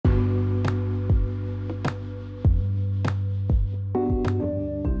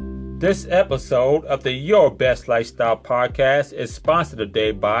This episode of the Your Best Lifestyle podcast is sponsored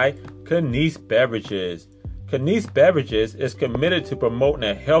today by Knies Beverages. Knies Beverages is committed to promoting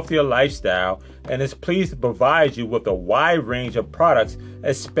a healthier lifestyle and is pleased to provide you with a wide range of products,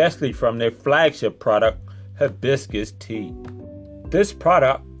 especially from their flagship product, Hibiscus Tea. This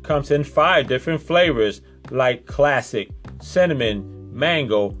product comes in 5 different flavors like classic, cinnamon,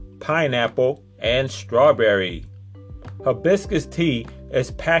 mango, pineapple, and strawberry. Hibiscus tea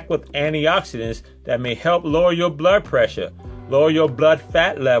is packed with antioxidants that may help lower your blood pressure, lower your blood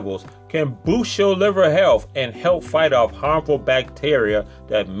fat levels, can boost your liver health, and help fight off harmful bacteria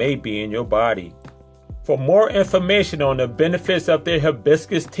that may be in your body. For more information on the benefits of their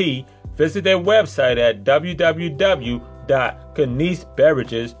hibiscus tea, visit their website at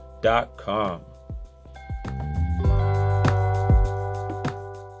www.kniesbeverages.com.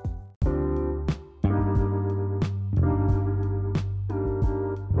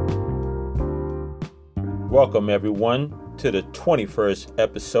 Welcome everyone to the 21st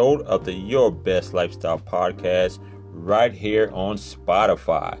episode of the Your Best Lifestyle podcast right here on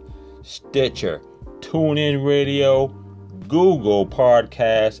Spotify, Stitcher, TuneIn Radio, Google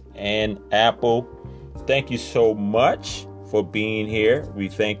Podcasts, and Apple. Thank you so much for being here. We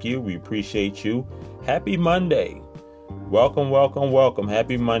thank you. We appreciate you. Happy Monday. Welcome.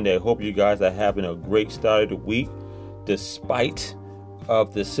 Happy Monday. I hope you guys are having a great start of the week despite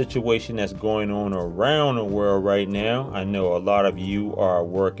of the situation that's going on around the world right now. I know a lot of you are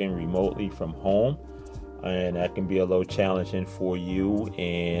working remotely from home, and that can be a little challenging for you.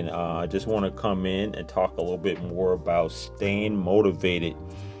 And I just want to come in and talk a little bit more about staying motivated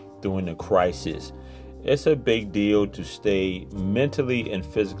during the crisis. It's a big deal to stay mentally and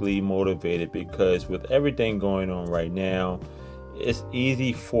physically motivated because with everything going on right now, it's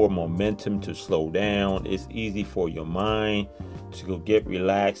easy for momentum to slow down. It's easy for your mind to go get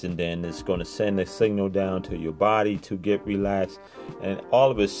relaxed, and then it's going to send a signal down to your body to get relaxed, and all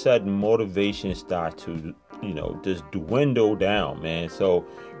of a sudden motivation starts to just dwindle down, man. So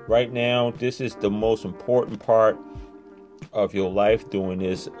right now, this is the most important part of your life during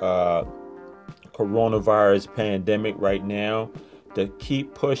this coronavirus pandemic right now, to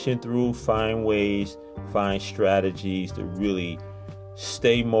keep pushing through, find ways, find strategies to really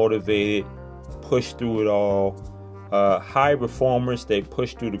stay motivated, push through it all. High performers, they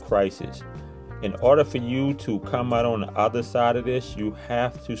push through the crisis. In order for you to come out on the other side of this, you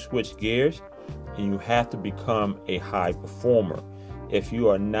have to switch gears and you have to become a high performer. If you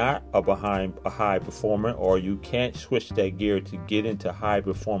are not a high performer, or you can't switch that gear to get into high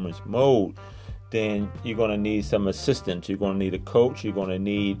performance mode, then you're going to need some assistance. You're going to need a coach. You're going to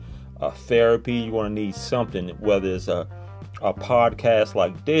need a therapy. You're going to need something, whether it's a podcast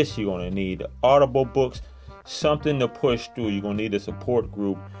like this. You're going to need Audible books, something to push through. You're going to need a support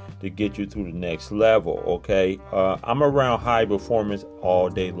group to get you through the next level, okay? I'm around high performers all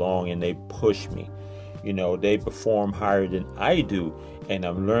day long, and they push me. They perform higher than I do, and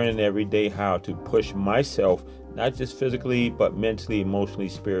I'm learning every day how to push myself, not just physically, but mentally, emotionally,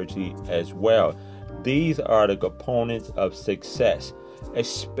 spiritually as well. These are the components of success,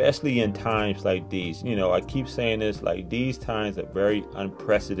 especially in times like these. I keep saying this, like, these times are very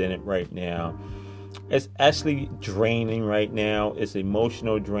unprecedented right now. It's actually draining right now. It's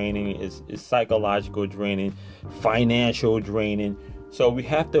emotional draining. It's psychological draining, financial draining. So we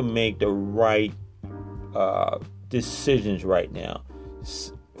have to make the right decisions right now.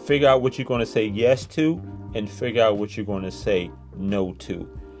 Figure out what you're going to say yes to, and figure out what you're going to say no to.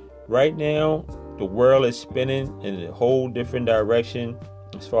 Right now, the world is spinning in a whole different direction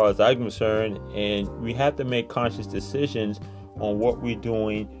as far as I'm concerned, and we have to make conscious decisions on what we're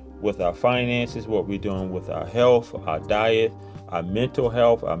doing with our finances, what we're doing with our health, our diet, our mental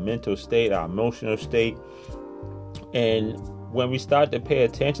health, our mental state, our emotional state. And when we start to pay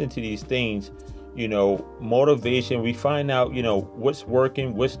attention to these things, motivation, we find out, what's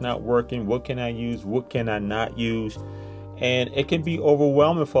working, what's not working, what can I use, what can I not use. And it can be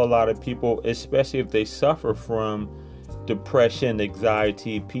overwhelming for a lot of people, especially if they suffer from depression,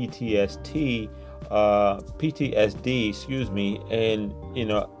 anxiety, PTSD, and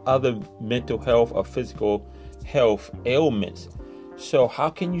other mental health or physical health ailments. So how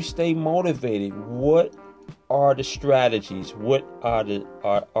can you stay motivated? What are the strategies? What are the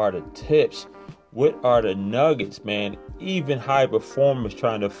tips? What are the nuggets, man? Even high performers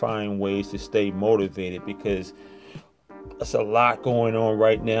trying to find ways to stay motivated, because there's a lot going on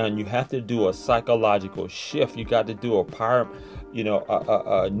right now, and you have to do a psychological shift. You got to do a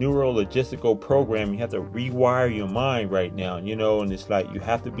neuro-logistical program. You have to rewire your mind right now, and it's like you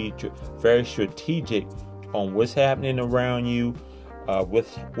have to be very strategic on what's happening around you,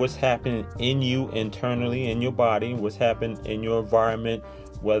 with what's happening in you internally, in your body, what's happening in your environment,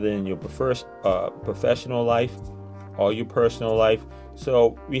 whether in your professional life or your personal life.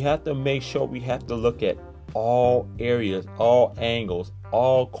 So we have to make sure we have to look at all areas, all angles,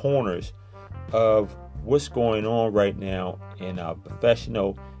 all corners of what's going on right now in our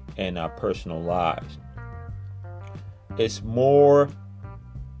professional and our personal lives. It's more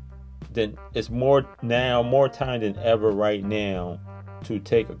time than ever right now to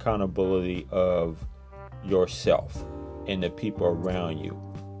take accountability of yourself and the people around you.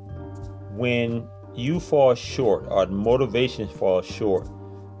 When you fall short or the motivation falls short,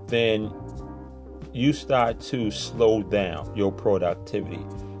 then you start to slow down your productivity.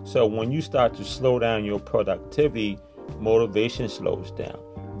 So when you start to slow down your productivity, motivation slows down.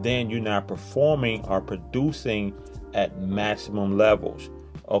 Then you're not performing or producing at maximum levels.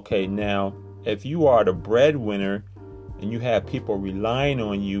 Okay, now if you are the breadwinner and you have people relying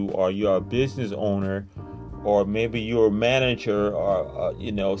on you, or you're a business owner, or maybe you're a manager or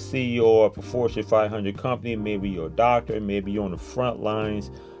CEO of a Fortune 500 company, maybe you're a doctor, maybe you're on the front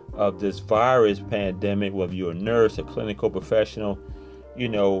lines of this virus pandemic, whether you're a nurse, a clinical professional,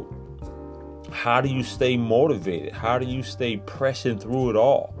 how do you stay motivated? How do you stay pressing through it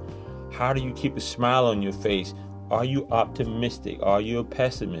all? How do you keep a smile on your face? Are you optimistic? Are you a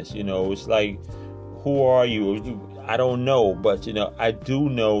pessimist? It's like, who are you? I don't know, but I do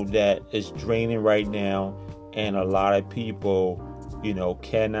know that it's draining right now, and a lot of people,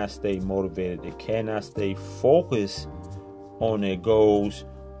 cannot stay motivated. They cannot stay focused on their goals,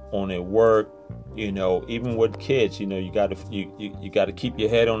 on their work. Even with kids, you got to keep your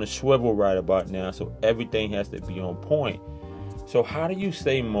head on the swivel right about now. So everything has to be on point. So how do you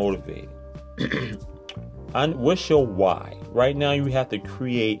stay motivated? And what's your why? Right now, you have to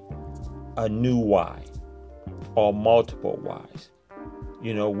create a new why or multiple whys.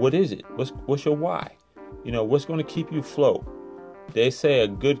 What is it? What's your why? What's going to keep you afloat? They say a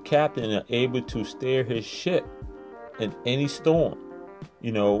good captain is able to steer his ship in any storm,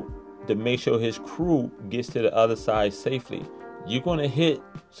 to make sure his crew gets to the other side safely. You're going to hit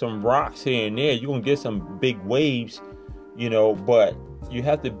some rocks here and there. You're going to get some big waves, but you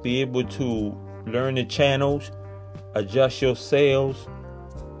have to be able to learn the channels, adjust your sails,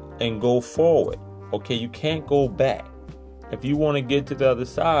 and go forward. Okay, you can't go back. If you want to get to the other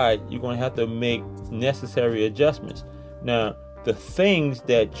side, you're going to have to make necessary adjustments. Now, the things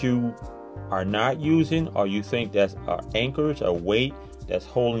that you are not using, or you think that's anchors or weight that's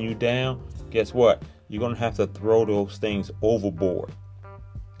holding you down, guess what? You're going to have to throw those things overboard.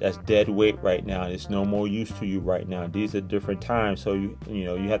 That's dead weight right now. It's no more use to you right now. These are different times. So you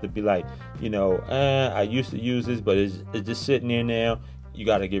have to be like, I used to use this, but it's just sitting there now. You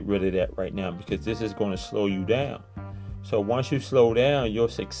got to get rid of that right now, because this is going to slow you down. So once you slow down, your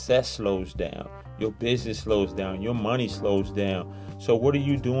success slows down, your business slows down, your money slows down. So what are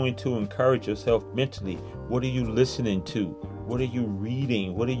you doing to encourage yourself mentally? What are you listening to? What are you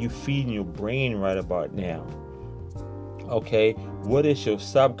reading? What are you feeding your brain right about now? Okay, what is your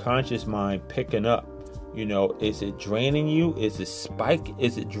subconscious mind picking up? Is it draining you? Is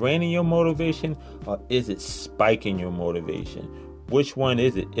it draining your motivation, or is it spiking your motivation? Which one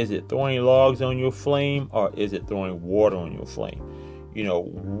is it? Is it throwing logs on your flame, or is it throwing water on your flame?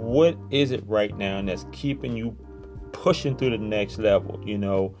 What is it right now that's keeping you pushing through the next level?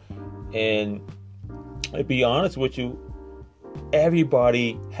 And to be honest with you,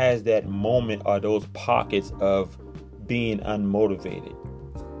 everybody has that moment or those pockets of being unmotivated,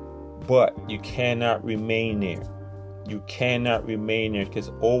 but you cannot remain there. You cannot remain there,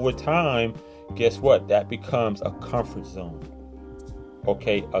 because over time, guess what? That becomes a comfort zone.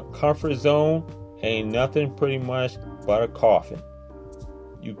 Okay, a comfort zone ain't nothing pretty much but a coffin.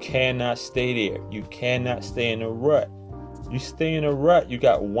 You cannot stay there. You cannot stay in a rut. You stay in a rut, you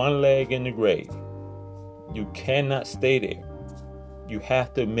got one leg in the grave. You cannot stay there. You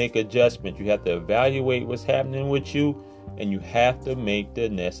have to make adjustments. You have to evaluate what's happening with you, and you have to make the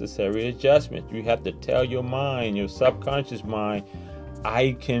necessary adjustments. You have to tell your mind, your subconscious mind,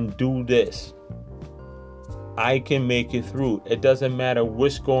 I can do this. I can make it through. It doesn't matter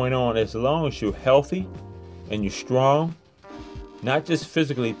what's going on, as long as you're healthy and you're strong, not just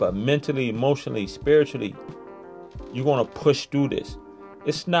physically, but mentally, emotionally, spiritually. You're going to push through this.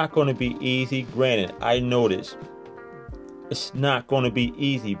 It's not going to be easy. Granted, I know this. It's not going to be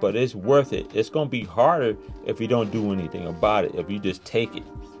easy, but it's worth it. It's going to be harder if you don't do anything about it, if you just take it.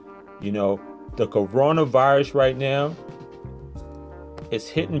 The coronavirus right now, it's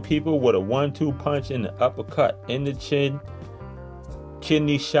hitting people with a 1-2 punch in the uppercut, in the chin,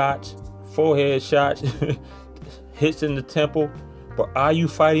 kidney shots, forehead shots, hits in the temple. But are you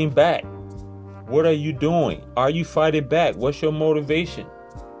fighting back? What are you doing? Are you fighting back? What's your motivation?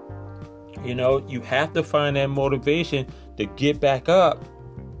 You have to find that motivation to get back up,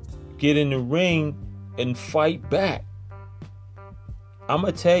 get in the ring, and fight back. I'm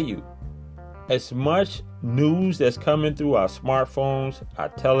going to tell you, as much news that's coming through our smartphones, our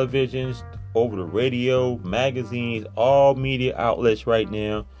televisions, over the radio, magazines, all media outlets right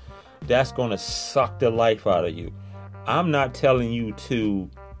now, that's going to suck the life out of you. I'm not telling you to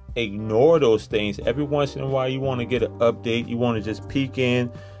ignore those things. Every once in a while, you want to get an update. You want to just peek in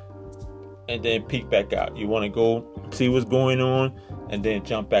and then peek back out. You want to go see what's going on and then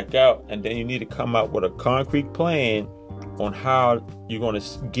jump back out. And then you need to come out with a concrete plan on how you're going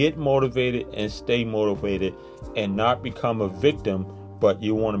to get motivated and stay motivated and not become a victim, but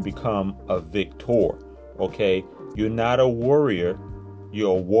you want to become a victor. Okay? You're not a worrier,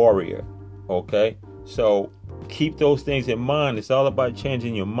 you're a warrior. Okay? So keep those things in mind. It's all about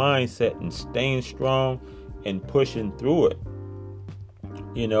changing your mindset and staying strong and pushing through it.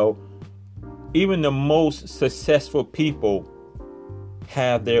 Even the most successful people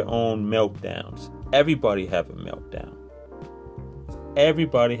have their own meltdowns. Everybody have a meltdown.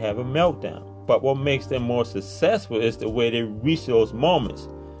 Everybody have a meltdown. But what makes them more successful is the way they reach those moments.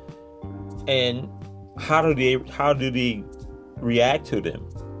 And how do they react to them?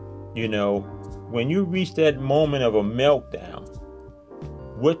 When you reach that moment of a meltdown,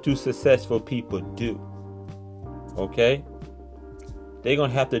 what do successful people do? Okay? They're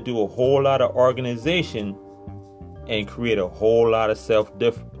going to have to do a whole lot of organization and create a whole lot of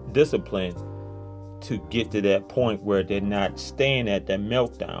self-discipline to get to that point where they're not staying at that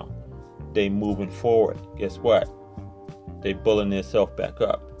meltdown. They moving forward. Guess what? They pulling themselves back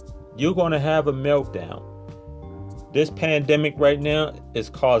up. You're going to have a meltdown. This pandemic right now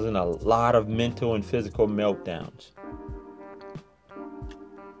is causing a lot of mental and physical meltdowns.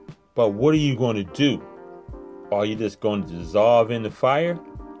 But what are you going to do? Are you just going to dissolve in the fire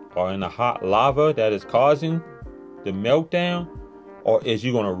or in the hot lava that is causing the meltdown? Or is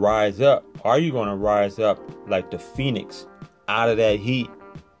you going to rise up? Are you going to rise up like the phoenix out of that heat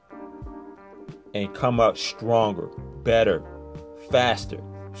and come up stronger, better, faster,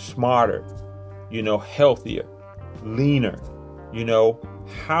 smarter, healthier, leaner?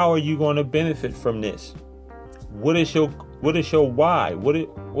 How are you going to benefit from this? What is your why?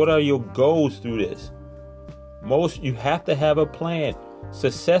 What are your goals through this? You have to have a plan.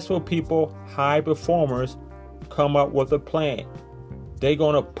 Successful people, high performers, come up with a plan. They're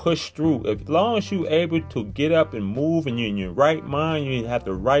going to push through. As long as you're able to get up and move and you're in your right mind, you have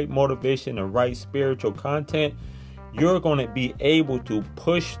the right motivation, the right spiritual content, you're going to be able to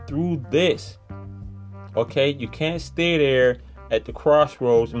push through this. Okay? You can't stay there at the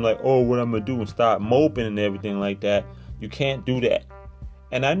crossroads and like, oh, what I'm going to do, and start moping and everything like that. You can't do that.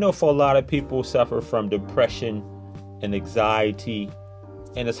 And I know for a lot of people suffer from depression and anxiety,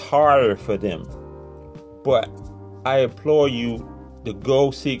 and it's harder for them. But I implore you to go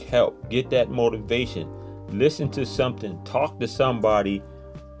seek help. Get that motivation. Listen to something. Talk to somebody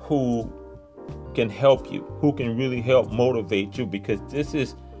who can help you, who can really help motivate you, because this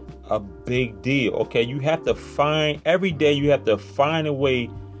is a big deal. Okay, every day you have to find a way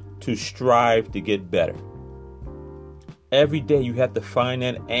to strive to get better. Every day you have to find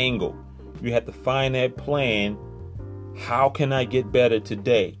that angle. You have to find that plan. How can I get better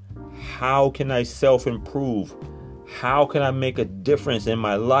today? How can I self-improve? How can I make a difference in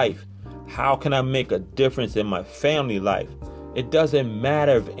my life? How can I make a difference in my family life? It doesn't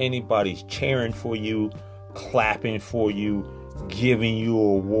matter if anybody's cheering for you, clapping for you, giving you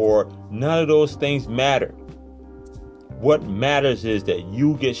an award. None of those things matter. What matters is that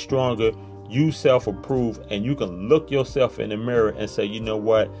you get stronger, you self-approve, and you can look yourself in the mirror and say, you know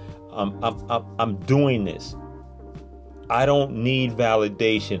what? I'm doing this. I don't need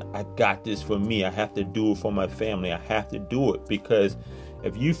validation. I got this for me. I have to do it for my family. I have to do it, because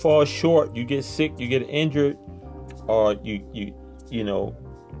if you fall short, you get sick, you get injured, or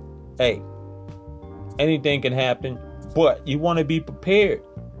hey, anything can happen, but you want to be prepared.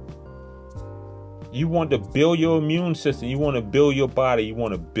 You want to build your immune system. You want to build your body. You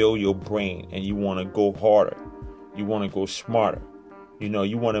want to build your brain, and you want to go harder. You want to go smarter.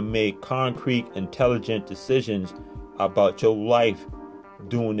 You want to make concrete, intelligent decisions about your life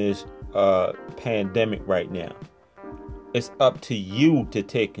during this pandemic right now. It's up to you to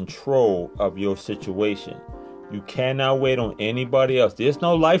take control of your situation. You cannot wait on anybody else. There's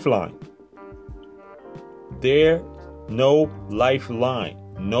no lifeline. There's no lifeline.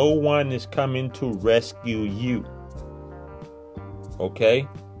 No one is coming to rescue you. Okay?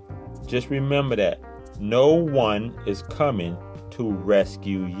 Just remember that. No one is coming to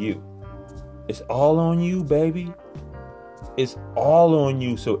rescue you. It's all on you, baby. It's all on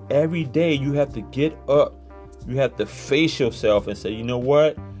you. So every day you have to get up. You have to face yourself and say, you know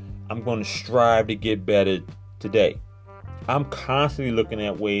what? I'm going to strive to get better today. I'm constantly looking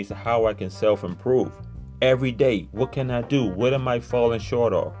at ways how I can self-improve. Every day, what can I do? What am I falling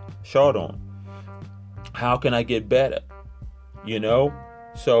short on? How can I get better? You know?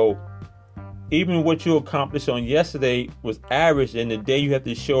 So even what you accomplished on yesterday was average, and today you have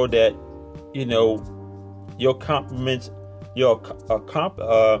to show that, you know, your accomplishments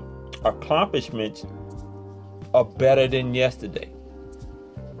are better than yesterday.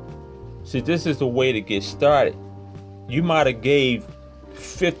 See, this is the way to get started. You might have gave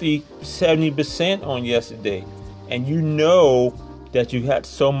 50-70% on yesterday, and you know that you had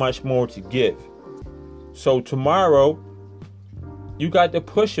so much more to give. So tomorrow you got to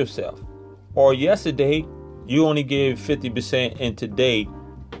push yourself. Or yesterday you only gave 50%, and today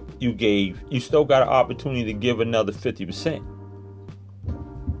you still got an opportunity to give another 50%.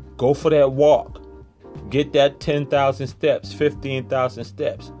 Go for that walk. Get that 10,000 steps, 15,000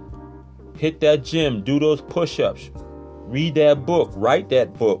 steps. Hit that gym, do those push-ups. Read that book, write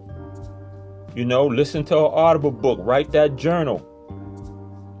that book. You know, listen to an Audible book, write that journal.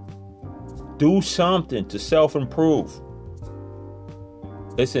 Do something to self-improve.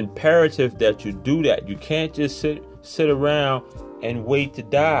 It's imperative that you do that. You can't just sit around and wait to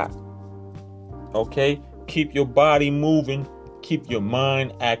die. Okay? Keep your body moving. Keep your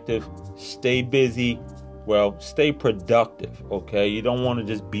mind active. Stay busy. Well, stay productive. Okay? You don't want to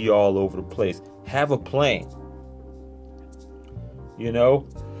just be all over the place. Have a plan. You know?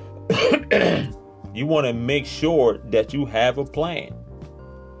 You want to make sure that you have a plan.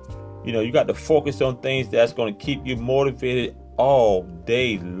 You know, you got to focus on things that's going to keep you motivated all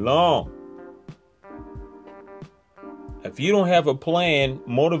day long. If you don't have a plan,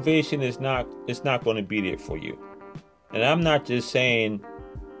 motivation is not going to be there for you. And I'm not just saying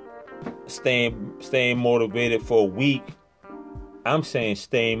staying motivated for a week. I'm saying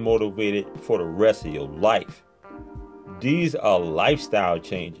staying motivated for the rest of your life. These are lifestyle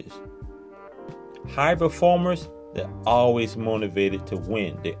changes. High performers, they're always motivated to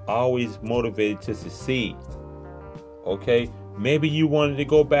win. They're always motivated to succeed. Okay? Maybe you wanted to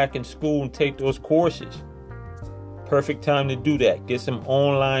go back in school and take those courses. Perfect time to do that. Get some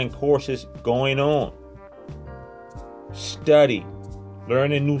online courses going on. Study.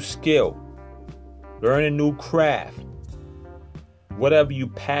 Learn a new skill. Learn a new craft. Whatever you're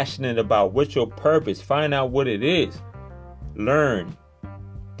passionate about, what's your purpose? Find out what it is. Learn.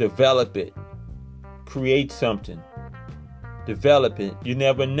 Develop it. Create something. Develop it. You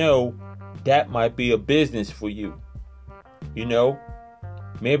never know. That might be a business for you. You know,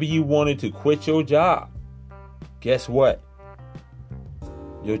 maybe you wanted to quit your job. Guess what?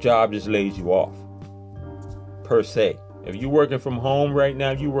 Your job just lays you off. Per se. If you're working from home right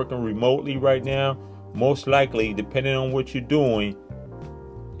now, you're working remotely right now, most likely, depending on what you're doing,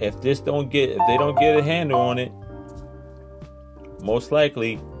 if they don't get a handle on it, most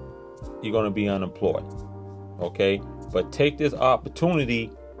likely you're going to be unemployed. Okay? But take this opportunity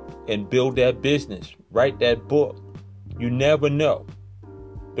and build that business. Write that book. You never know.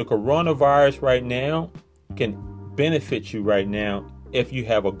 The coronavirus right now can benefit you right now if you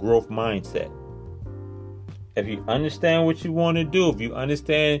have a growth mindset. If you understand what you want to do, if you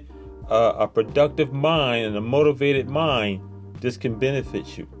understand a productive mind and a motivated mind, this can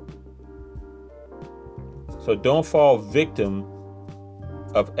benefit you. So don't fall victim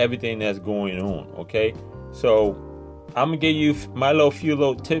of everything that's going on, okay? So I'm going to give you my few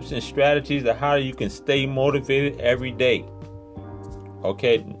little tips and strategies of how you can stay motivated every day.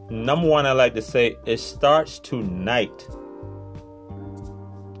 Okay, number one, I like to say, it starts tonight.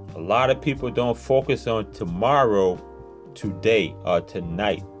 A lot of people don't focus on tomorrow, today, or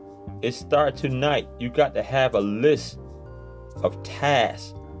tonight. It starts tonight. You got to have a list of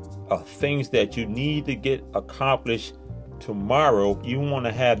tasks, of things that you need to get accomplished tomorrow. You want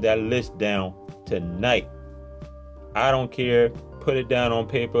to have that list down tonight. I don't care. Put it down on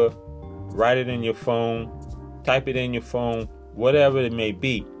paper. Write it in your phone. Type it in your phone. Whatever it may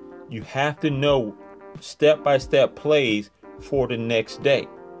be. You have to know step-by-step plays for the next day.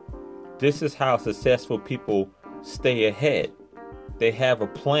 This is how successful people stay ahead. They have a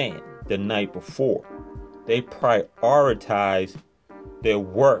plan the night before. They prioritize their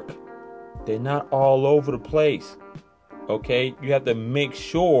work. They're not all over the place. Okay? You have to make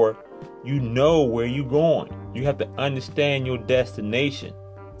sure you know where you're going. You have to understand your destination.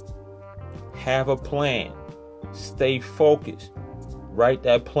 Have a plan. Stay focused. Write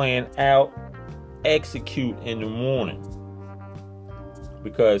that plan out. Execute in the morning.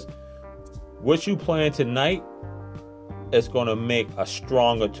 Because what you plan tonight is going to make a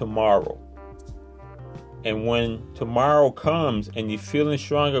stronger tomorrow. And when tomorrow comes and you're feeling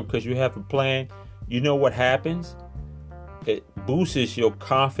stronger because you have a plan, you know what happens? It boosts your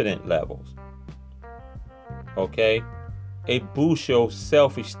confidence levels. Okay? It boosts your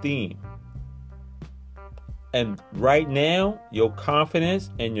self-esteem. And right now, your confidence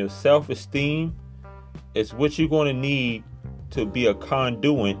and your self-esteem is what you're going to need to be a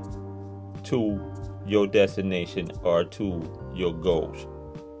conduit to your destination or to your goals.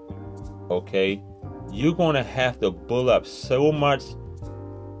 Okay? You're going to have to build up so much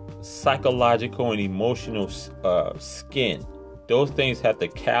psychological and emotional skin. Those things have to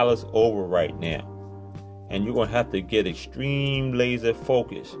callous over right now. And you're going to have to get extreme laser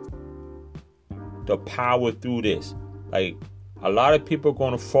focus to power through this. Like, a lot of people are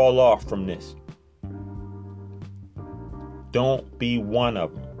going to fall off from this. Don't be one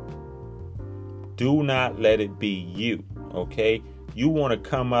of them. Do not let it be you. Okay? You want to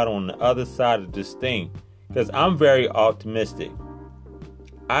come out on the other side of this thing. Because I'm very optimistic.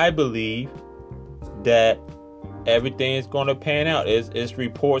 I believe that everything is going to pan out. It's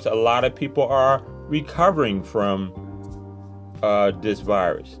reports a lot of people are recovering from this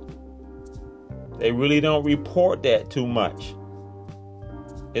virus. They really don't report that too much.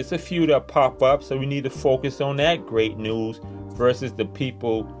 It's a few that pop up, so we need to focus on that great news versus the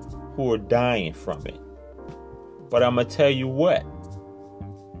people who are dying from it. But I'm going to tell you what.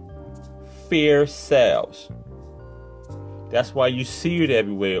 Fear sells. That's why you see it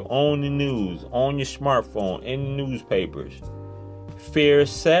everywhere, on the news, on your smartphone, in the newspapers. Fear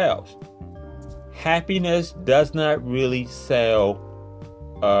sells. Happiness does not really sell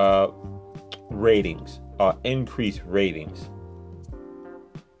ratings or increase ratings.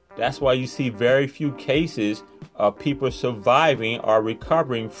 That's why you see very few cases of people surviving or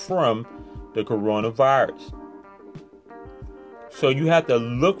recovering from the coronavirus. So you have to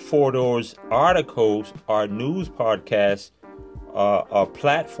look for those articles or news podcasts or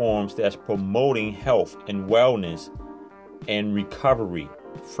platforms that's promoting health and wellness and recovery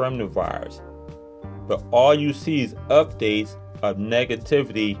from the virus. But all you see is updates of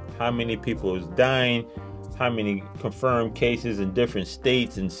negativity, how many people is dying, how many confirmed cases in different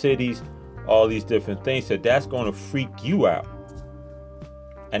states and cities, all these different things. So that's going to freak you out.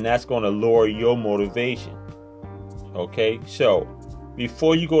 And that's going to lower your motivation. Okay, so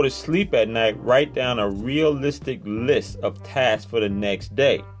before you go to sleep at night, write down a realistic list of tasks for the next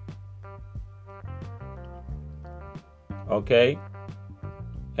day. Okay,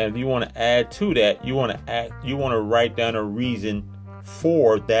 and if you want to add to that, you want to write down a reason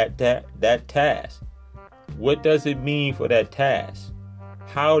for that task. What does it mean for that task?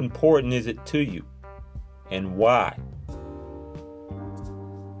 How important is it to you, and why?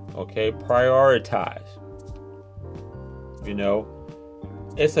 Okay, prioritize. You know,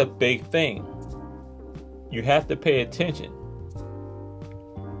 it's a big thing. You have to pay attention.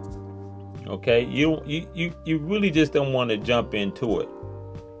 Okay, you really just don't want to jump into it,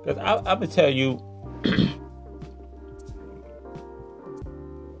 because I'm gonna tell you,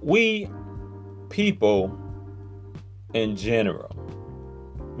 we people in general,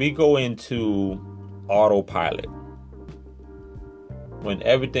 we go into autopilot. When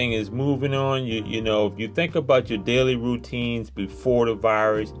everything is moving on, you know, if you think about your daily routines before the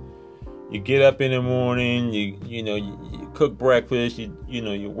virus, you get up in the morning, you cook breakfast,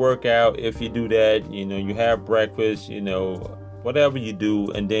 you work out if you do that, you have breakfast, whatever you do,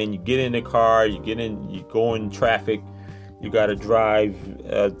 and then you get in the car, you go in traffic, you got to drive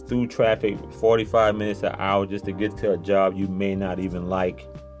through traffic 45 minutes an hour just to get to a job you may not even like.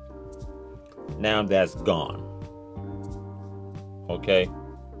 Now that's gone. Okay?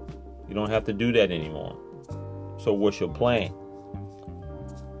 You don't have to do that anymore. So what's your plan?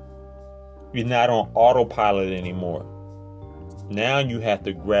 You're not on autopilot anymore. Now you have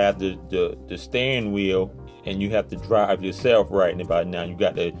to grab the steering wheel and you have to drive yourself right about now. You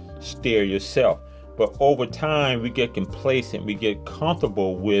got to steer yourself. But over time, we get complacent. We get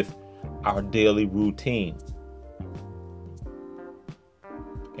comfortable with our daily routine.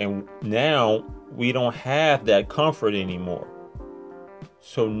 And now we don't have that comfort anymore.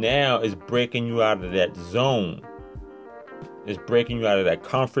 So now it's breaking you out of that zone. It's breaking you out of that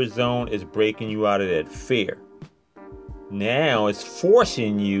comfort zone. It's breaking you out of that fear. Now it's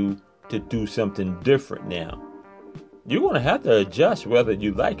forcing you to do something different now. You're going to have to adjust whether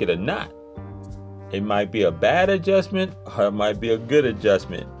you like it or not. It might be a bad adjustment or it might be a good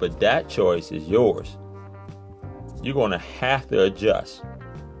adjustment, but that choice is yours. You're going to have to adjust.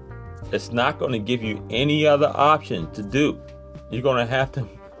 It's not going to give you any other option to do. You're going to have to,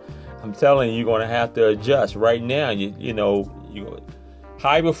 I'm telling you, you're going to have to adjust right now.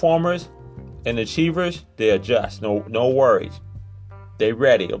 High performers and achievers, they adjust. No worries. They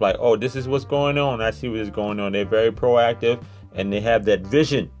ready. I'm like, oh, this is what's going on. I see what is going on. They're very proactive and they have that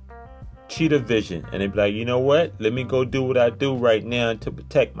vision, cheetah vision. And they be like, you know what? Let me go do what I do right now to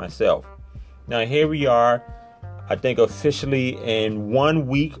protect myself. Now, here we are, I think officially in 1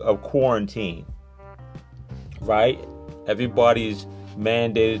 week of quarantine, right? Everybody's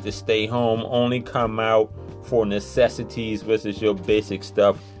mandated to stay home, only come out for necessities, which is your basic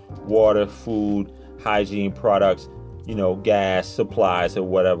stuff, water, food, hygiene products, gas, supplies, or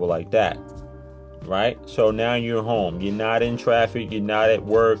whatever like that, right? So now you're home. You're not in traffic. You're not at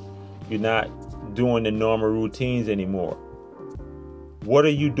work. You're not doing the normal routines anymore. What are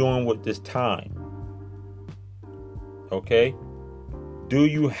you doing with this time? Okay? Do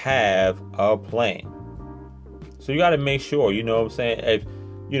you have a plan? So you got to make sure, you know what I'm saying? If,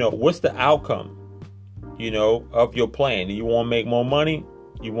 what's the outcome, of your plan? Do you want to make more money?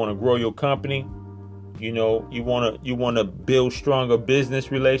 You want to grow your company? You want to build stronger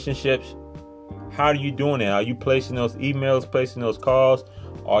business relationships? How are you doing that? Are you placing those emails, placing those calls?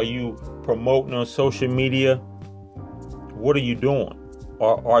 Are you promoting on social media? What are you doing?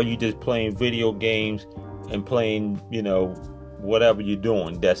 Or are you just playing video games and playing, whatever you're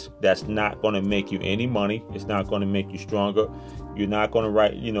doing? That's not going to make you any money. It's not going to make you stronger. You're not going to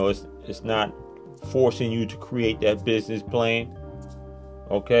write, it's not forcing you to create that business plan.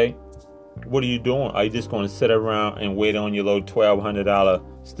 Okay? What are you doing? Are you just going to sit around and wait on your little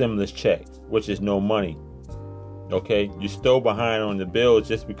 $1,200 stimulus check, which is no money? Okay? You're still behind on the bills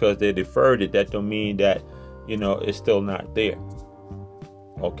just because they deferred it. That don't mean that, it's still not there.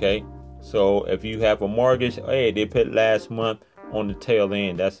 Okay? So if you have a mortgage, hey, they put last month on the tail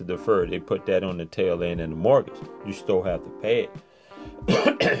end. That's a deferred. They put that on the tail end in the mortgage. You still have to pay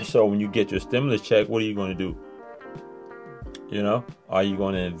it. So when you get your stimulus check, what are you going to do? Are you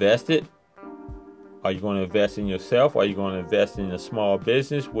going to invest it? Are you going to invest in yourself? Are you going to invest in a small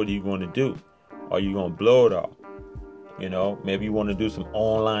business? What are you going to do? Are you going to blow it all? Maybe you want to do some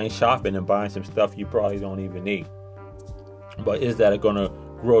online shopping and buying some stuff you probably don't even need. But is that going to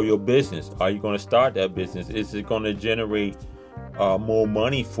grow your business? Are you going to start that business? Is it going to generate more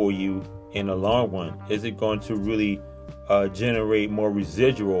money for you in the long run? Is it going to really generate more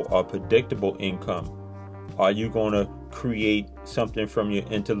residual or predictable income? Are you going to create something from your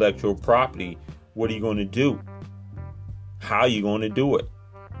intellectual property? What are you going to do? How are you going to do it?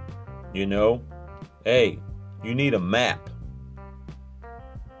 Hey, you need a map.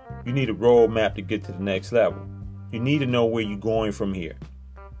 You need a roadmap to get to the next level. You need to know where you're going from here.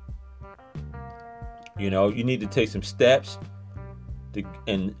 You need to take some steps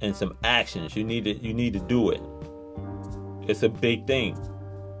and some actions. You need to do it. It's a big thing.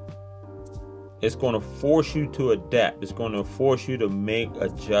 It's going to force you to adapt. It's going to force you to make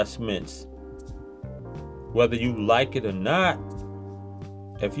adjustments. Whether you like it or not,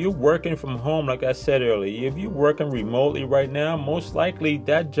 if you're working from home, like I said earlier, if you're working remotely right now, most likely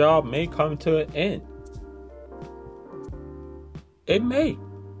that job may come to an end. It may.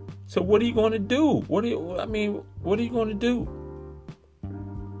 So what are you going to do? What are you going to do?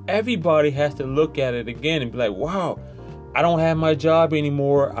 Everybody has to look at it again and be like, wow, I don't have my job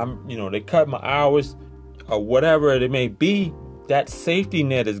anymore. They cut my hours or whatever it may be. That safety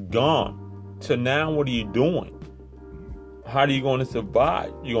net is gone. So now what are you doing? How are you going to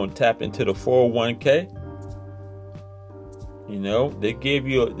survive? You're going to tap into the 401k? They're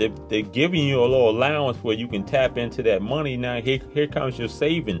giving you a little allowance where you can tap into that money. Now here comes your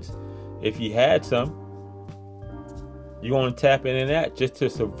savings. If you had some, you're going to tap into that just to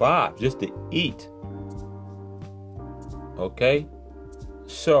survive, just to eat. Okay?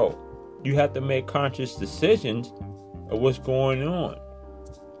 So you have to make conscious decisions of what's going on.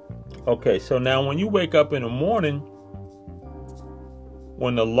 Okay, so now when you wake up in the morning,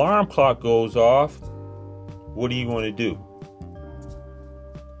 when the alarm clock goes off, what are you going to do?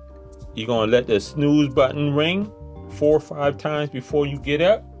 You're going to let the snooze button ring 4 or 5 times before you get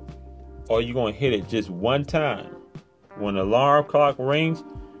up? Or you're going to hit it just one time? When the alarm clock rings,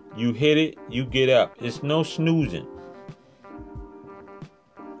 you hit it, you get up. It's no snoozing.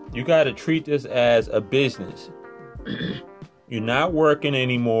 You got to treat this as a business. You're not working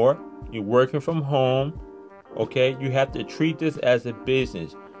anymore. You're working from home. Okay? You have to treat this as a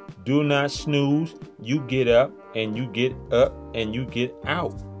business. Do not snooze. You get up and you get up and you get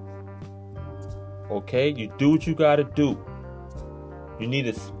out. Okay? You do what you got to do. You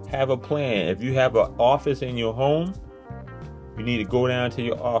need to have a plan. If you have an office in your home, You need to go down to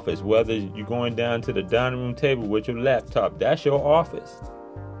your office, whether you're going down to the dining room table with your laptop. That's your office.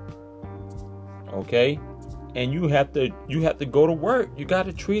 Okay? And you have to go to work. You got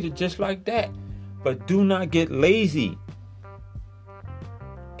to treat it just like that. But do not get lazy.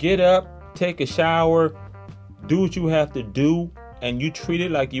 Get up, take a shower, do what you have to do, and you treat it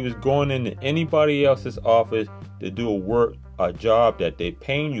like you was going into anybody else's office to do a job that they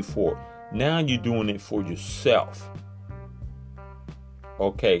paying you for. Now you're doing it for yourself.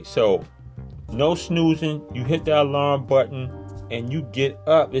 Okay, so no snoozing. You hit that alarm button and you get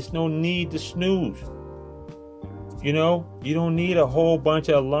up. There's no need to snooze. You know, you don't need a whole bunch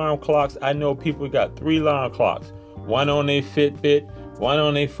of alarm clocks. I know people got 3 alarm clocks. One on their Fitbit, one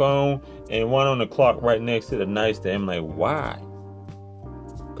on their phone, and one on the clock right next to the nightstand. I'm like, why?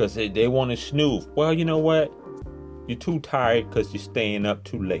 Because they want to snooze. Well, you know what? You're too tired because you're staying up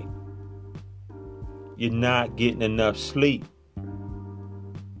too late. You're not getting enough sleep.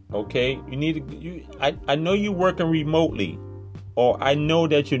 Okay? I know you're working remotely. Or I know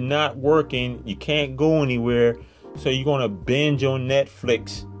that you're not working. You can't go anywhere. So you're going to binge on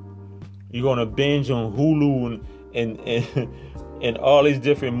Netflix. You're going to binge on Hulu and all these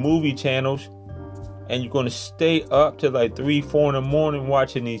different movie channels. And you're going to stay up till like 3, 4 in the morning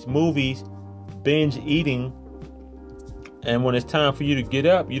watching these movies, binge eating. And when it's time for you to get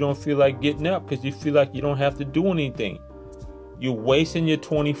up, you don't feel like getting up because you feel like you don't have to do anything. You're wasting your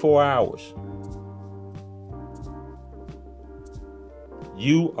 24 hours.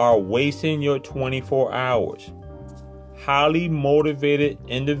 You are wasting your 24 hours. Highly motivated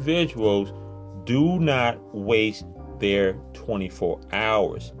individuals do not waste their 24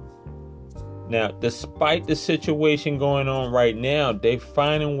 hours. Now, despite the situation going on right now, they're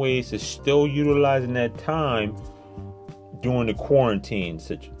finding ways to still utilizing that time during the quarantine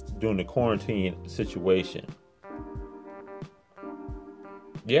situation.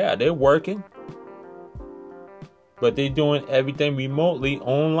 Yeah, they're working. But they're doing everything remotely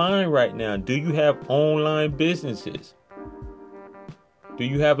online right now. Do you have online businesses? Do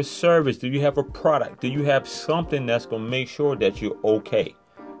you have a service? Do you have a product? Do you have something that's going to make sure that you're okay?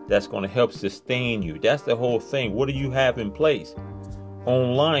 That's going to help sustain you. That's the whole thing. What do you have in place?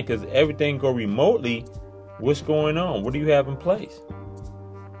 Online, because everything go remotely. What's going on? What do you have in place?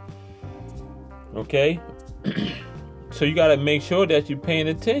 Okay? So you got to make sure that you're paying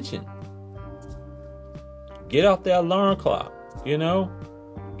attention. Get off that alarm clock, you know?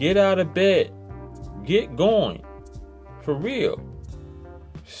 Get out of bed. Get going. For real.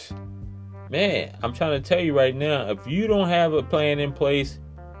 Man, I'm trying to tell you right now, if you don't have a plan in place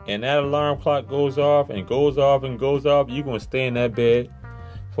and that alarm clock goes off and goes off and goes off, you're going to stay in that bed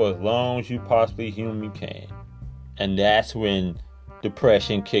for as long as you possibly humanly can. And that's when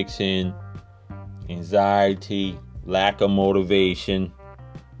depression kicks in, anxiety, lack of motivation,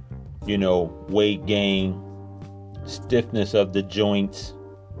 weight gain, stiffness of the joints,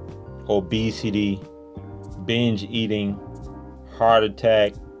 obesity, binge eating, heart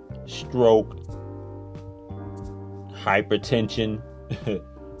attack, stroke, hypertension.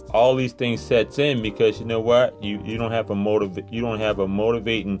 All these things sets in because you know what? You don't have a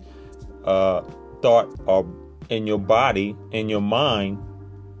motivating thought or in your body, in your mind,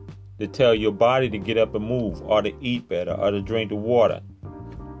 to tell your body to get up and move or to eat better or to drink the water.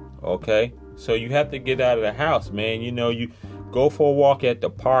 Okay? So you have to get out of the house, man. You go for a walk at the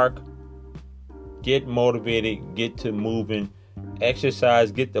park, get motivated, get to moving,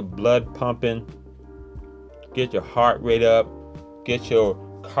 exercise, get the blood pumping, get your heart rate up, get your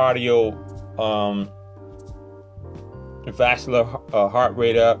cardio vascular heart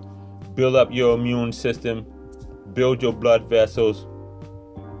rate up, build up your immune system, build your blood vessels,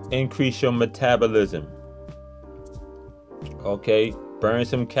 increase your metabolism. Okay, burn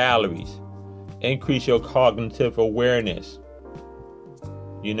some calories, increase your cognitive awareness,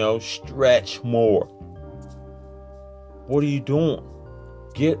 stretch more. What are you doing?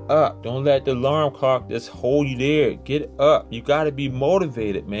 Get up. Don't let the alarm clock just hold you there. Get up. You got to be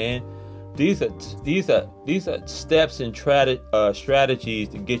motivated, man. These are steps and strategies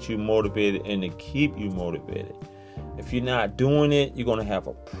to get you motivated and to keep you motivated. If you're not doing it, you're gonna have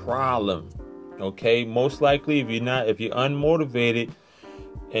a problem. Okay, most likely if you're unmotivated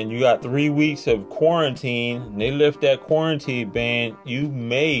and you got 3 weeks of quarantine, and they lift that quarantine ban, you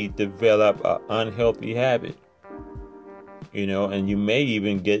may develop an unhealthy habit. And you may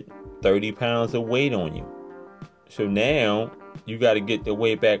even get 30 pounds of weight on you. So now you got to get the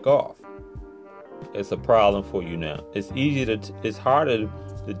weight back off. It's a problem for you now. It's harder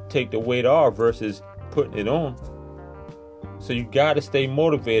to take the weight off versus putting it on. So you got to stay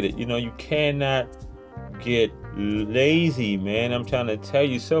motivated. You cannot get lazy, man. I'm trying to tell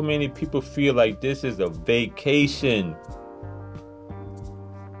you, so many people feel like this is a vacation.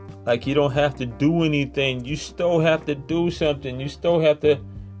 Like you don't have to do anything. You still have to do something. You still have to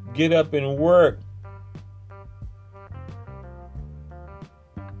get up and work.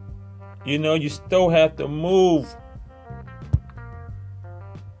 You know, you still have to move.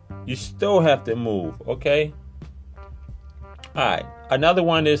 You still have to move, okay? Alright. Another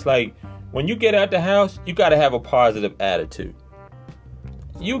one is like, when you get out the house, you got to have a positive attitude.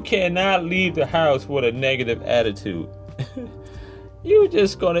 You cannot leave the house with a negative attitude. You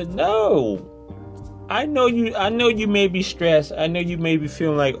just gonna know. I know you may be stressed. I know you may be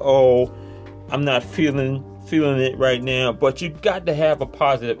feeling like, oh, I'm not feeling it right now. But you got to have a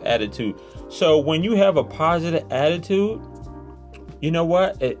positive attitude. So when you have a positive attitude, you know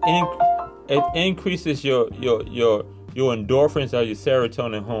what? It increases your endorphins or your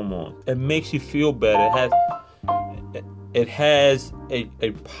serotonin hormone. It makes you feel better. It has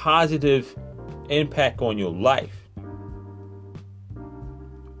a positive impact on your life.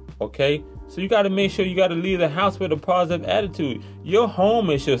 Okay? So you got to make sure you got to leave the house with a positive attitude. Your home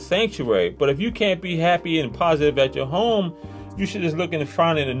is your sanctuary. But if you can't be happy and positive at your home, you should just look and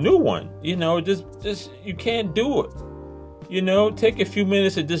find a new one. You know, just you can't do it. You know, take a few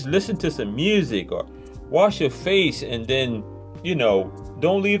minutes and just listen to some music or wash your face, and then, you know,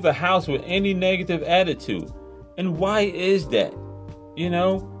 don't leave the house with any negative attitude. And why is that? You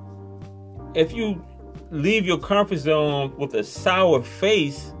know, if you leave your comfort zone with a sour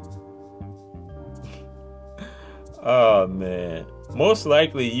face, oh man, most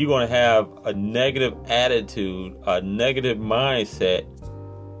likely you're going to have a negative attitude, a negative mindset,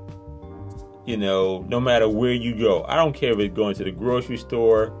 you know, no matter where you go. I don't care if it's going to the grocery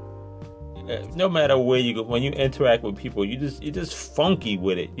store. No matter where you go, when you interact with people, you're just funky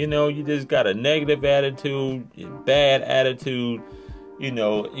with it. You know, you just got a negative attitude, bad attitude. You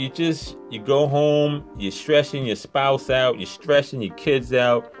know, you go home, you're stressing your spouse out, you're stressing your kids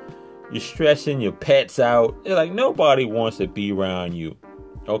out, you're stressing your pets out. It's like nobody wants to be around you.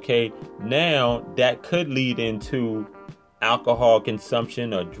 Okay, now that could lead into alcohol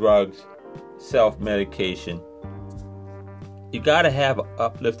consumption or drugs, self-medication. You got to have an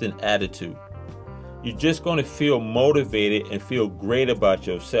uplifting attitude. You're just going to feel motivated and feel great about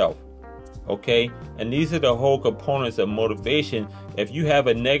yourself. Okay? And these are the whole components of motivation. If you have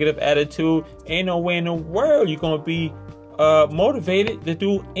a negative attitude, ain't no way in the world you're going to be motivated to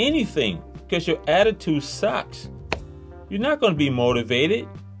do anything, because your attitude sucks. You're not going to be motivated.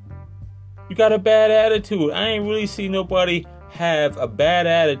 You got a bad attitude. I ain't really see nobody have a bad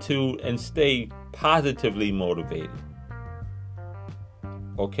attitude and stay positively motivated.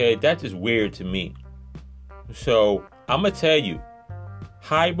 Okay, that's just weird to me. So I'm gonna tell you,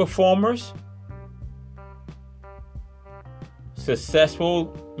 high performers,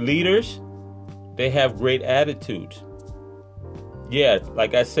 successful leaders, they have great attitudes. Yeah,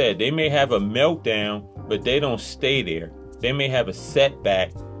 like I said, they may have a meltdown, but they don't stay there. They may have a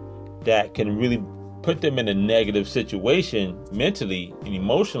setback that can really put them in a negative situation mentally and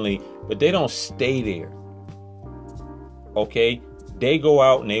emotionally, but they don't stay there. Okay? They go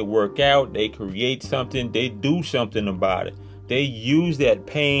out and they work out, they create something, they do something about it. They use that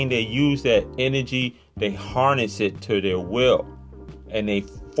pain, they use that energy, they harness it to their will, and they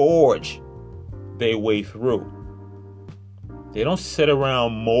forge their way through. They don't sit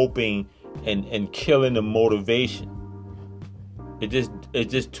around moping and killing the motivation.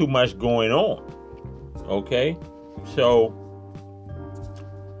 It's just too much going on. Okay? So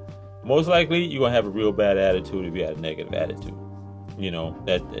most likely you're gonna have a real bad attitude if you have a negative attitude. You know,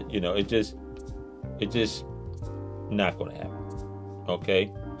 it's just not gonna happen.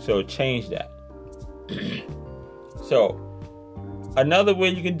 Okay? So change that. So another way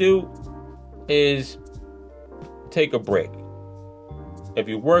you can do is take a break. If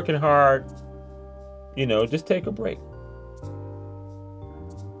you're working hard, you know, just take a break.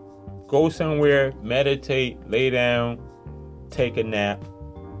 Go somewhere, meditate, lay down, take a nap.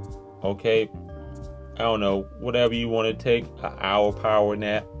 Okay? I don't know, whatever you want to take, an hour power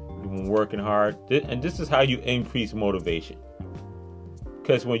nap. You've been working hard. And this is how you increase motivation.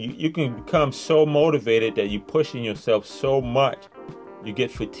 Because when you can become so motivated that you're pushing yourself so much, you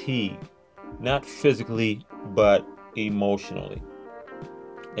get fatigued. Not physically, but emotionally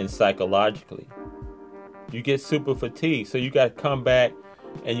and psychologically. You get super fatigued. So you got to come back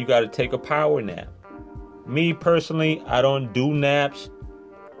and you got to take a power nap. Me personally, I don't do naps.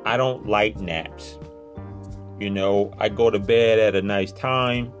 I don't like naps. You know, I go to bed at a nice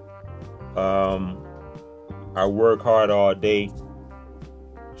time. I work hard all day.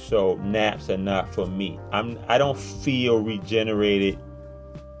 So naps are not for me. I don't feel regenerated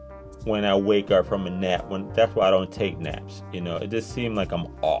when I wake up from a nap. That's why I don't take naps. It just seems like I'm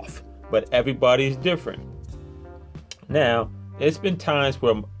off. But everybody's different. Now, it's been times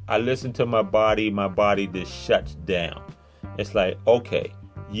where I listen to my body just shuts down. It's like, okay,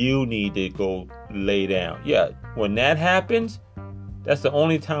 you need to go lay down. Yeah, when that happens, that's the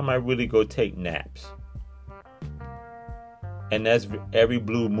only time I really go take naps. And that's every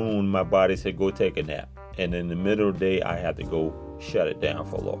blue moon, my body said, go take a nap. And in the middle of the day, I have to go shut it down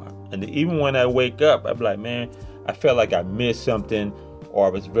for a little while. And even when I wake up, I'm like, man, I felt like I missed something, or I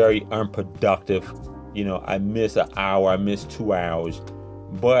was very unproductive. I missed an hour, I missed 2 hours.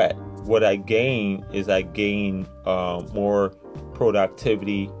 But what I gained is more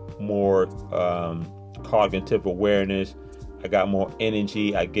productivity, more cognitive awareness. I got more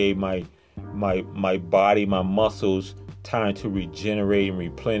energy. I gave my body, my muscles, time to regenerate and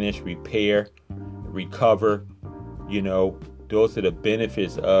replenish, repair, recover. Those are the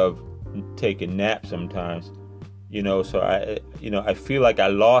benefits of taking naps sometimes. So I feel like I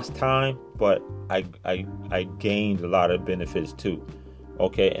lost time, but I gained a lot of benefits too.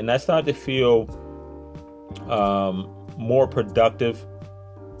 Okay, and I started to feel more productive.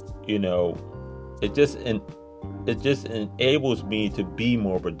 It just enables me to be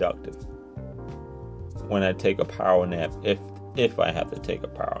more productive when I take a power nap, if I have to take a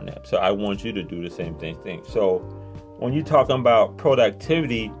power nap. So I want you to do the same thing. So when you're talking about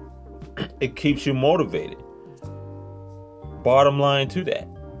productivity, it keeps you motivated. Bottom line to that.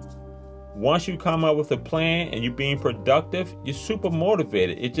 Once you come up with a plan and you're being productive, you're super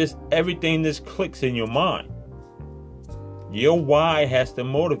motivated. It just, everything just clicks in your mind. Your why has to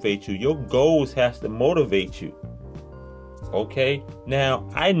motivate you. Your goals has to motivate you. Okay? Now,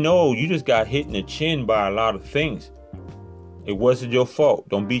 I know you just got hit in the chin by a lot of things. It wasn't your fault.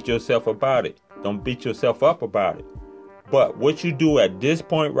 Don't beat yourself about it. Don't beat yourself up about it. But what you do at this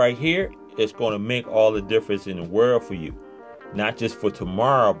point right here is going to make all the difference in the world for you. Not just for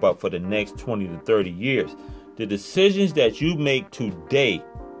tomorrow, but for the next 20 to 30 years. The decisions that you make today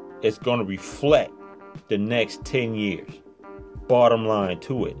is going to reflect the next 10 years. Bottom line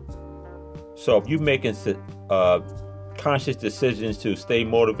to it. So if you're making conscious decisions to stay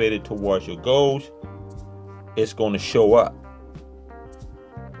motivated towards your goals, it's going to show up.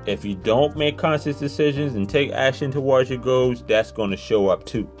 If you don't make conscious decisions and take action towards your goals, that's going to show up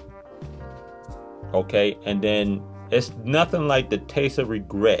too. Okay? And then it's nothing like the taste of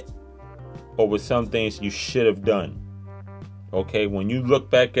regret over some things you should have done. Okay? When you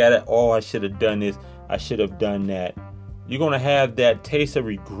look back at it, oh, I should have done this, I should have done that. You're going to have that taste of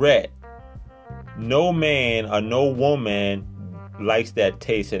regret. No man or no woman likes that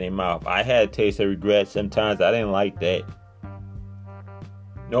taste in their mouth. I had a taste of regret. Sometimes I didn't like that.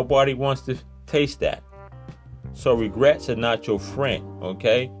 Nobody wants to taste that. So regrets are not your friend,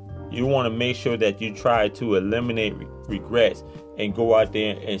 okay? You want to make sure that you try to eliminate regrets and go out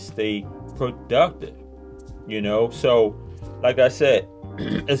there and stay productive, So, like I said,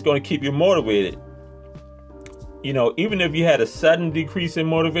 it's going to keep you motivated. Even if you had a sudden decrease in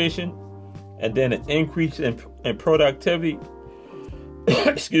motivation and then an increase in productivity,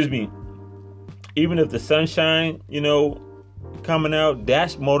 excuse me, even if the sunshine, coming out,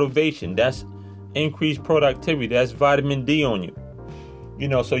 that's motivation. That's increased productivity. That's vitamin D on you.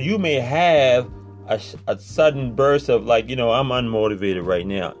 So you may have a sudden burst of like, I'm unmotivated right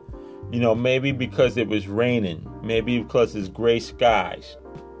now. Maybe because it was raining. Maybe because it's gray skies.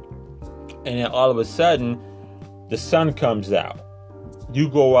 And then all of a sudden, the sun comes out. You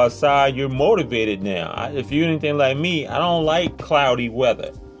go outside, you're motivated now. If you're anything like me, I don't like cloudy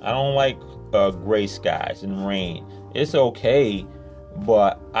weather. I don't like gray skies and rain. It's okay,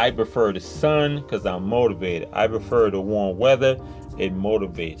 but I prefer the sun because I'm motivated. I prefer the warm weather. It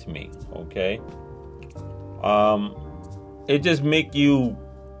motivates me, okay? It just makes you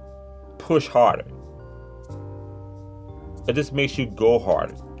push harder. It just makes you go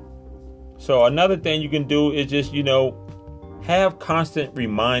harder. So another thing you can do is just, have constant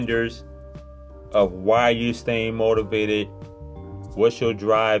reminders of why you're staying motivated, what your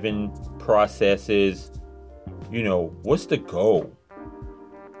driving process is, what's the goal?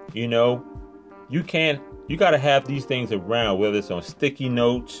 You got to have these things around, whether it's on sticky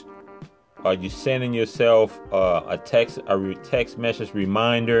notes or you sending yourself a text message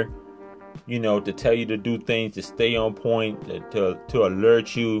reminder, to tell you to do things, to stay on point, to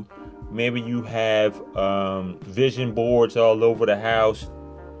alert you. Maybe you have vision boards all over the house.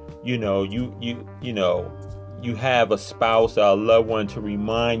 You have a spouse or a loved one to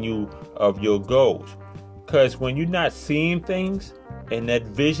remind you of your goals. Because when you're not seeing things and that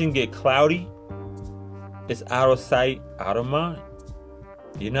vision get cloudy, it's out of sight, out of mind.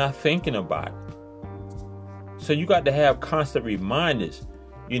 You're not thinking about it. So you got to have constant reminders.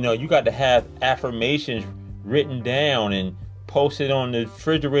 You got to have affirmations written down and posted on the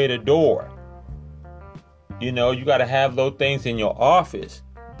refrigerator door. You got to have those things in your office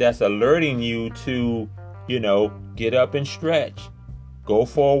that's alerting you to, get up and stretch, go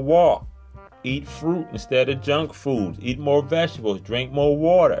for a walk, eat fruit instead of junk foods, eat more vegetables, drink more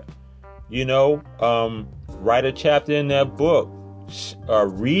water, write a chapter in that book,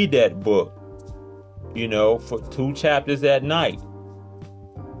 read that book, for 2 chapters at night,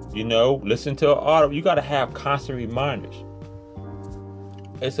 listen to an audio. You got to have constant reminders.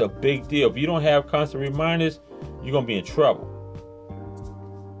 It's a big deal. If you don't have constant reminders, you're going to be in trouble.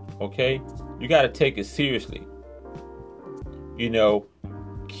 Okay? You got to take it seriously.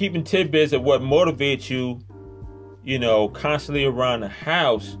 Keeping tidbits of what motivates you, constantly around the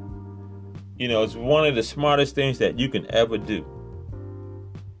house, is one of the smartest things that you can ever do.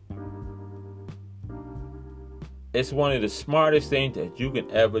 It's one of the smartest things that you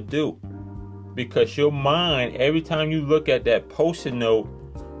can ever do. Because your mind, every time you look at that Post-it note,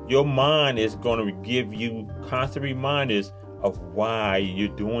 your mind is going to give you constant reminders of why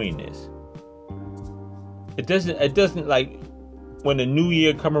you're doing this. It doesn't like when the new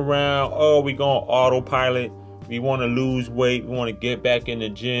year come around, we go on autopilot. We want to lose weight. We want to get back in the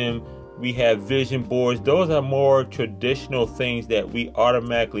gym. We have vision boards. Those are more traditional things that we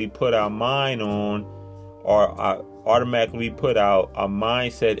automatically put our mind on, or automatically put our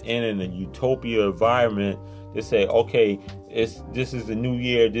mindset in a utopia environment to say, okay, this is the new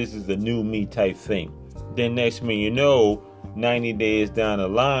year, this is the new me type thing. Then next thing you know, 90 days down the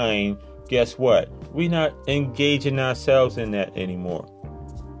line, guess what? We're not engaging ourselves in that anymore.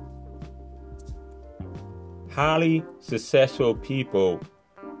 Highly successful people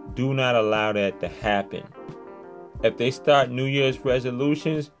do not allow that to happen. If they start New Year's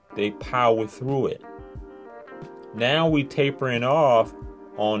resolutions, they power through it. Now we tapering off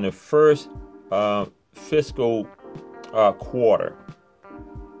on the first fiscal quarter.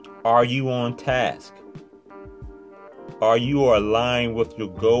 Are you on task? Are you aligned with your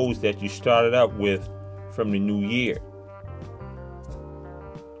goals that you started up with from the new year?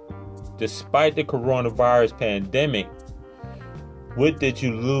 Despite the coronavirus pandemic, what did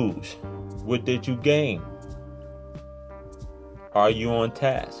you lose? What did you gain? Are you on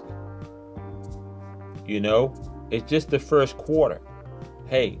task? It's just the first quarter.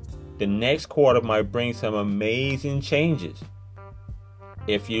 Hey, the next quarter might bring some amazing changes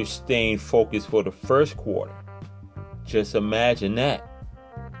if you're staying focused for the first quarter. Just imagine that.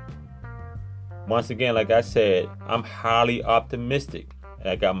 Once again, like I said, I'm highly optimistic. And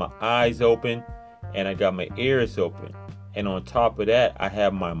I got my eyes open and I got my ears open. And on top of that, I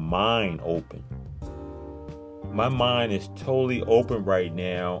have my mind open. My mind is totally open right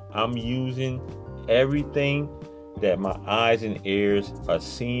now. I'm using everything that my eyes and ears are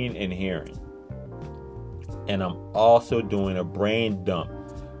seeing and hearing. And I'm also doing a brain dump.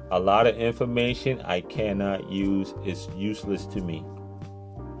 A lot of information I cannot use. It's useless to me.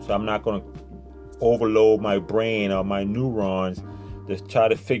 So I'm not going to overload my brain or my neurons to try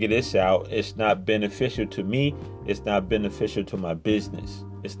to figure this out. It's not beneficial to me. It's not beneficial to my business.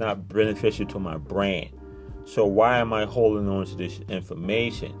 It's not beneficial to my brand. So why am I holding on to this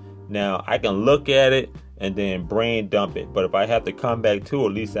information? Now, I can look at it and then brain dump it. But if I have to come back to it,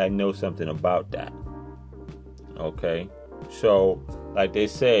 at least I know something about that. Okay? So, like they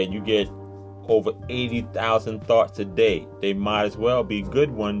said, you get over 80,000 thoughts a day. They might as well be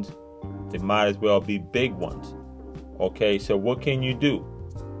good ones. They might as well be big ones. Okay? So what can you do?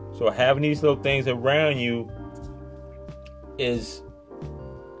 So having these little things around you is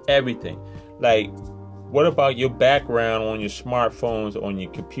everything. Like, what about your background on your smartphones, on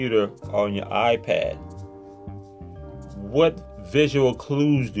your computer, or on your iPad? What visual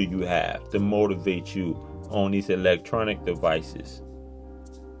clues do you have to motivate you on these electronic devices?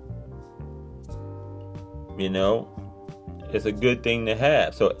 It's a good thing to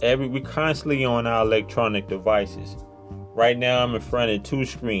have. So we're constantly on our electronic devices. Right now I'm in front of 2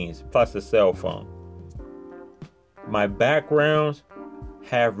 screens plus a cell phone. My backgrounds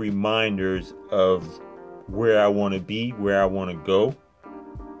have reminders of where I want to be, where I want to go,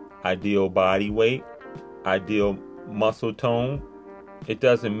 ideal body weight, ideal muscle tone. It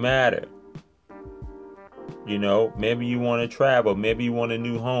doesn't matter. Maybe you want to travel, maybe you want a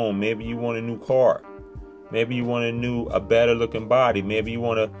new home, maybe you want a new car, maybe you want a better looking body, maybe you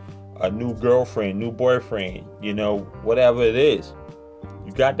want a new girlfriend, new boyfriend, whatever it is.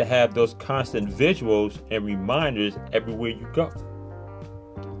 You got to have those constant visuals and reminders everywhere you go.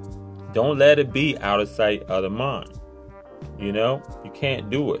 Don't let it be out of sight, out of mind. You can't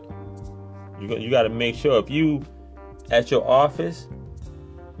do it. You got to make sure if you at your office,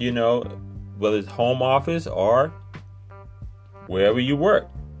 whether it's home office or wherever you work,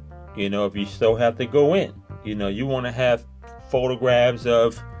 if you still have to go in, you want to have photographs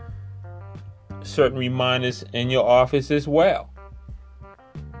of certain reminders in your office as well.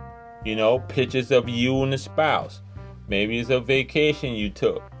 Pictures of you and the spouse. Maybe it's a vacation you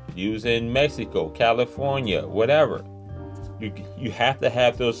took. You was in Mexico, California, whatever. You have to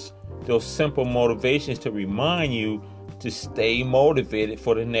have those simple motivations to remind you to stay motivated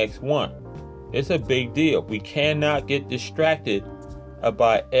for the next one. It's a big deal. We cannot get distracted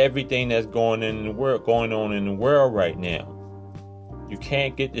about everything that's going on in the world right now. You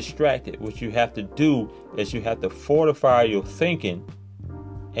can't get distracted. What you have to do is you have to fortify your thinking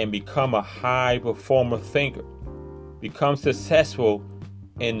and become a high performer thinker. Become successful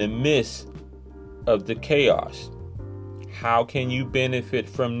in the midst of the chaos. How can you benefit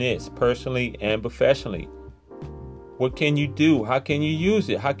from this personally and professionally? What can you do? How can you use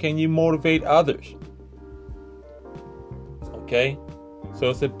it? How can you motivate others? Okay? So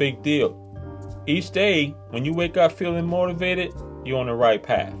it's a big deal. Each day, when you wake up feeling motivated, you're on the right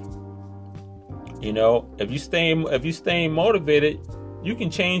path. If you stay motivated, you can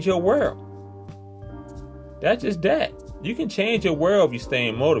change your world. That's just that. You can change your world if you're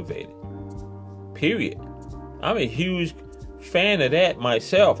staying motivated. Period. I'm a huge fan of that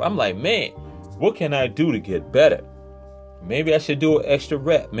myself. I'm like, man, what can I do to get better? Maybe I should do an extra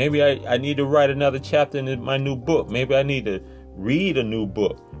rep. Maybe I need to write another chapter in my new book. Maybe I need to read a new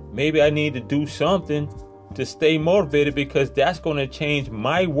book. Maybe I need to do something to stay motivated, because that's going to change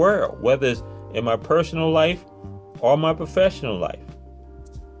my world, whether it's in my personal life or my professional life.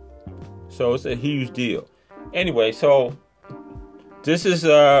 So it's a huge deal. Anyway, so this is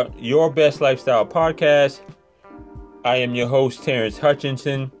Your Best Lifestyle Podcast. I am your host, Terrence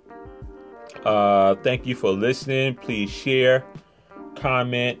Hutchinson. Thank you for listening. Please share,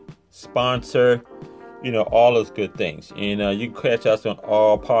 comment, sponsor, all those good things. And you can catch us on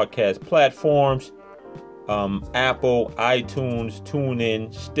all podcast platforms. Apple, iTunes,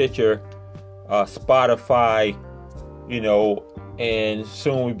 TuneIn, Stitcher, Spotify, and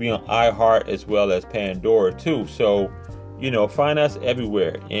soon we'll be on iHeart as well as Pandora too. So, find us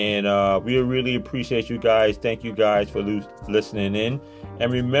everywhere. And we really appreciate you guys. Thank you guys for listening in.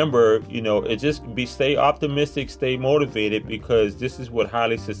 And remember, stay optimistic, stay motivated, because this is what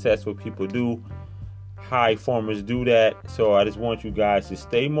highly successful people do. High performers do that. So I just want you guys to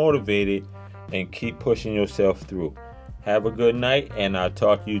stay motivated and keep pushing yourself through. Have a good night, and I'll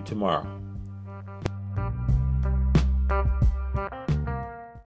talk to you tomorrow.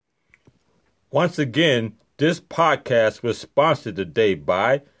 Once again, this podcast was sponsored today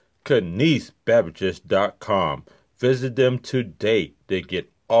by KniesBeverages.com. Visit them today to get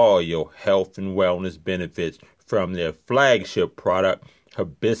all your health and wellness benefits from their flagship product,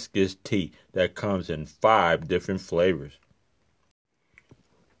 hibiscus tea, that comes in 5 different flavors.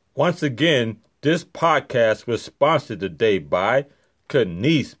 Once again, this podcast was sponsored today by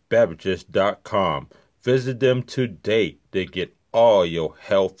KniesBeverages.com. Visit them today to get all your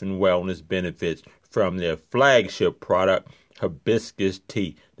health and wellness benefits from their flagship product, hibiscus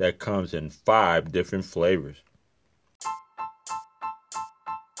tea, that comes in 5 different flavors.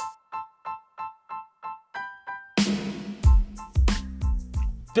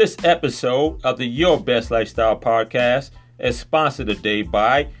 This episode of the Your Best Lifestyle Podcast is sponsored today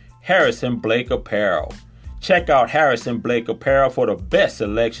by Harrison Blake Apparel. Check out Harrison Blake Apparel for the best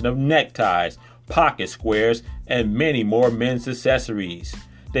selection of neckties, pocket squares, and many more men's accessories.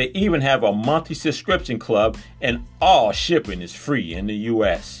 They even have a monthly subscription club, and all shipping is free in the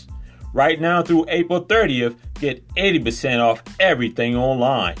U.S. Right now through April 30th, get 80% off everything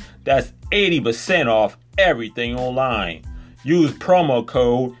online. That's 80% off everything online. Use promo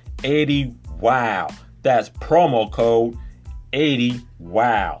code 80WOW. That's promo code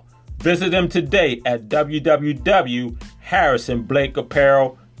 80WOW. Visit them today at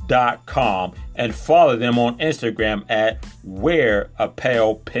www.harrisonblakeapparel.com and follow them on Instagram at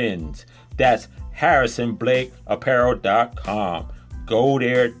wearapparelpins. That's harrisonblakeapparel.com. Go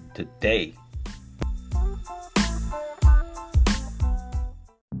there today.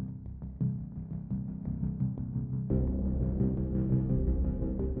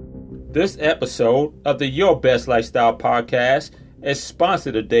 This episode of the Your Best Lifestyle Podcast is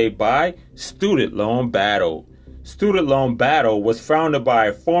sponsored today by Student Loan Battle. Student Loan Battle was founded by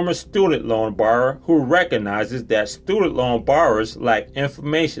a former student loan borrower who recognizes that student loan borrowers lack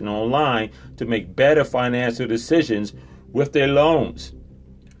information online to make better financial decisions with their loans.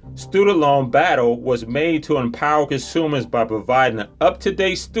 Student Loan Battle was made to empower consumers by providing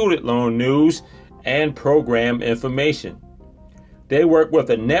up-to-date student loan news and program information. They work with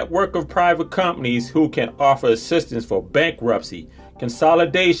a network of private companies who can offer assistance for bankruptcy,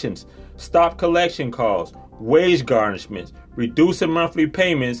 consolidations, stop collection calls, wage garnishments, reducing monthly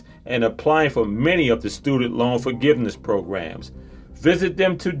payments, and applying for many of the student loan forgiveness programs. Visit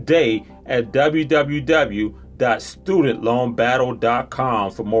them today at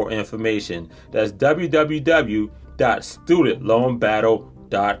www.studentloanbattle.com for more information. That's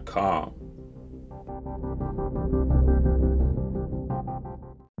www.studentloanbattle.com.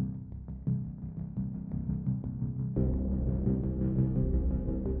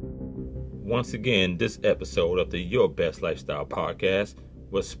 Once again, this episode of the Your Best Lifestyle podcast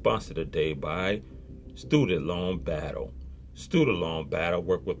was sponsored today by Student Loan Battle. Student Loan Battle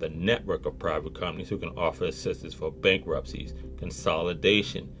work with a network of private companies who can offer assistance for bankruptcies,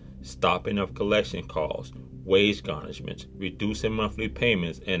 consolidation, stopping of collection calls, wage garnishments, reducing monthly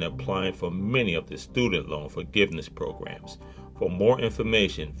payments, and applying for many of the student loan forgiveness programs. For more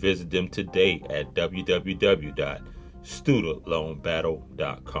information, visit them today at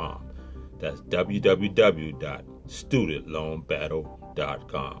www.studentloanbattle.com. That's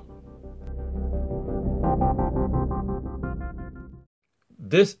www.studentloanbattle.com.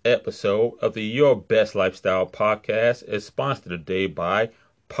 This episode of the Your Best Lifestyle podcast is sponsored today by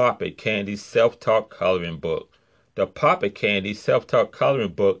Pop It Candy Self-Taught Coloring Book. The Pop It Candy Self-Taught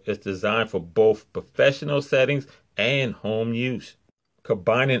Coloring Book is designed for both professional settings and home use,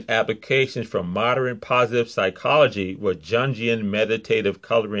 combining applications from modern positive psychology with Jungian meditative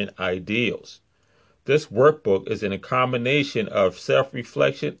coloring ideals. This workbook is in a combination of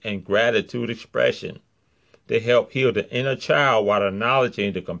self-reflection and gratitude expression. They help heal the inner child while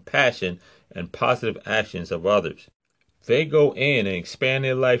acknowledging the compassion and positive actions of others. They go in and expand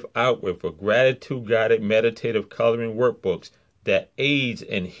their life outward with gratitude-guided meditative coloring workbooks that aids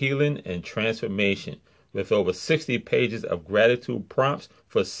in healing and transformation, with over 60 pages of gratitude prompts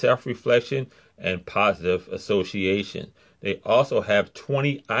for self-reflection and positive association. They also have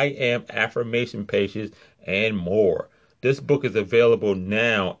 20 I Am affirmation pages and more. This book is available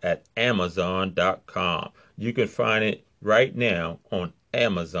now at Amazon.com. You can find it right now on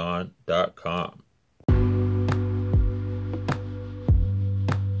Amazon.com.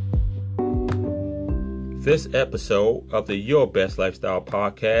 This episode of the Your Best Lifestyle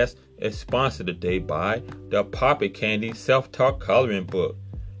podcast is sponsored today by the Pop It Candy Self-Taught Coloring Book.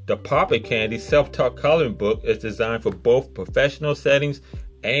 The Pop It Candy Self-Taught Coloring Book is designed for both professional settings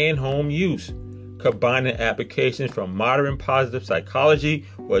and home use, combining applications from modern positive psychology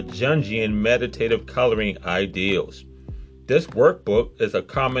with Jungian meditative coloring ideals. This workbook is a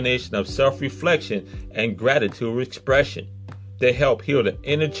combination of self-reflection and gratitude expression. They help heal the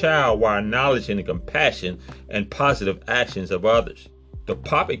inner child while acknowledging the compassion and positive actions of others. The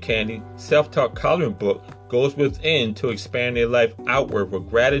Pop It Candy Self-Taught Coloring Book goes within to expand their life outward with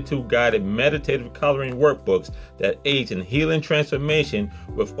gratitude-guided meditative coloring workbooks that aid in healing transformation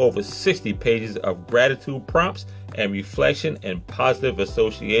with over 60 pages of gratitude prompts and reflection and positive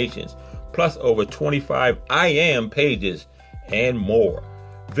associations, plus over 25 I Am pages and more.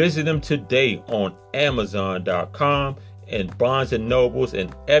 Visit them today on Amazon.com and Barnes & Nobles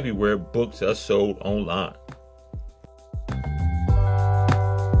and everywhere books are sold online.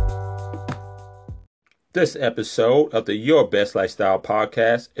 This episode of the Your Best Lifestyle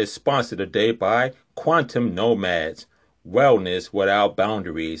podcast is sponsored today by Quantum Nomads, Wellness Without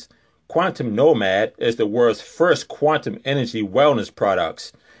Boundaries. Quantum Nomad is the world's first quantum energy wellness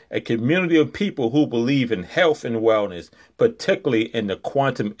products, a community of people who believe in health and wellness, particularly in the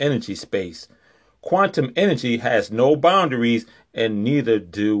quantum energy space. Quantum energy has no boundaries, and neither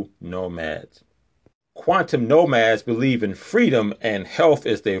do nomads. Quantum Nomads believe in freedom, and health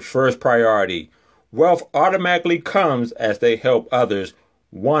is their first priority. Wealth automatically comes as they help others,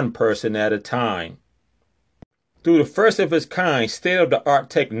 one person at a time. Through the first of its kind state-of-the-art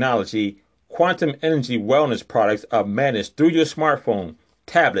technology, quantum energy wellness products are managed through your smartphone,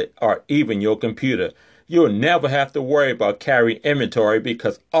 tablet, or even your computer. You'll never have to worry about carrying inventory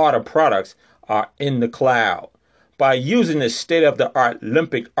because all the products are in the cloud. By using the state-of-the-art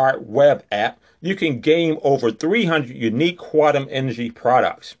Olympic Art web app, you can gain over 300 unique quantum energy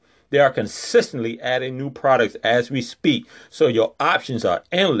products. They are consistently adding new products as we speak, so your options are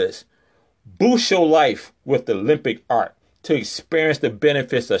endless. Boost your life with the Olympic Art to experience the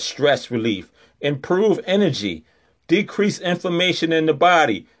benefits of stress relief, improve energy, decrease inflammation in the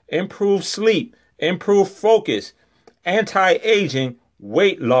body, improve sleep, improve focus, anti-aging,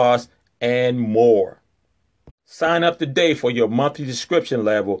 weight loss, and more. Sign up today for your monthly subscription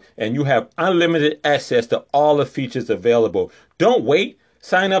level and you have unlimited access to all the features available. Don't wait.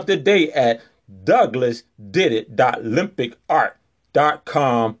 Sign up today at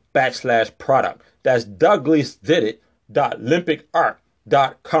douglasdidit.olympicart.com/product. That's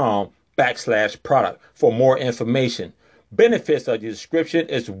douglasdidit.olympicart.com/product for more information. Benefits of your subscription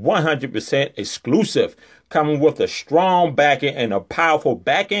is 100% exclusive, coming with a strong backend and a powerful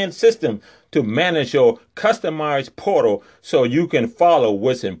backend system to manage your customized portal so you can follow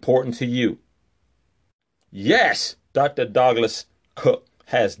what's important to you. Yes, Dr. Douglas Cook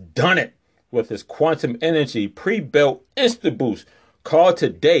has done it with his Quantum Energy pre-built InstaBoost. Call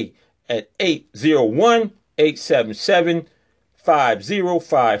today at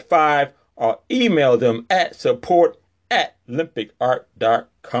 801-877-5055 or email them at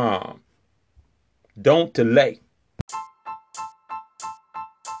support@olympicart.com. Don't delay.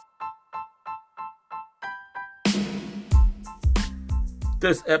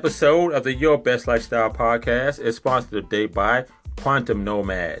 This episode of the Your Best Lifestyle Podcast is sponsored today by Quantum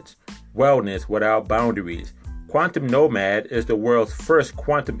Nomads, Wellness Without Boundaries. Quantum Nomad is the world's first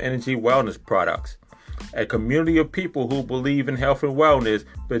quantum energy wellness products, a community of people who believe in health and wellness,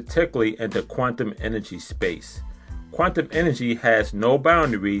 particularly in the quantum energy space. Quantum energy has no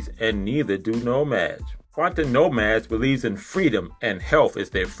boundaries and neither do nomads. Quantum Nomads believes in freedom and health is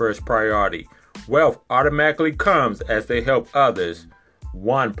their first priority. Wealth automatically comes as they help others,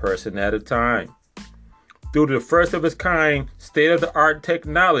 one person at a time. Through the first of its kind, state-of-the-art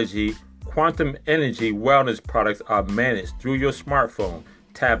technology, quantum energy wellness products are managed through your smartphone,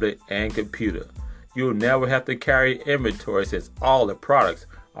 tablet, and computer. You'll never have to carry inventory since all the products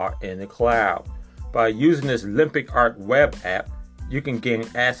are in the cloud. By using this Olympic Art web app, you can gain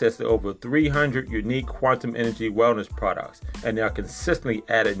access to over 300 unique quantum energy wellness products, and they are consistently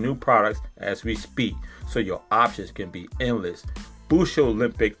adding new products as we speak, so your options can be endless. Boost your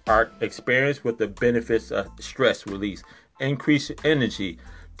Olympic Art experience with the benefits of stress release, increased energy,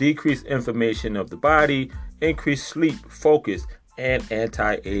 decreased inflammation of the body, increased sleep, focus, and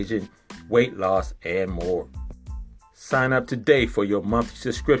anti-aging, weight loss, and more. Sign up today for your monthly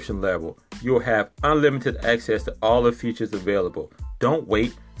subscription level. You'll have unlimited access to all the features available. Don't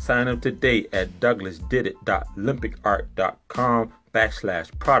wait. Sign up today at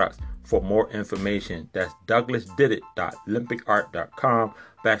douglasdidit.olympicart.com/products for more information. That's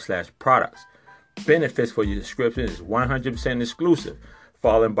douglasdidit.olympicart.com/products. Benefits for your subscription is 100% exclusive,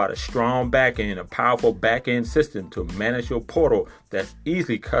 followed by the strong backend and a powerful backend system to manage your portal that's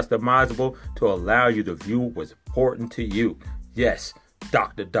easily customizable to allow you to view what's important to you. Yes,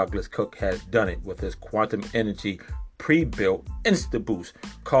 Dr. Douglas Cook has done it with his Quantum Energy pre-built InstaBoost.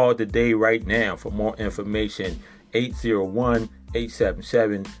 Call today right now for more information,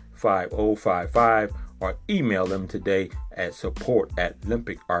 801-877-5055, or email them today at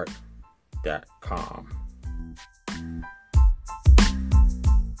support@olympicart.com.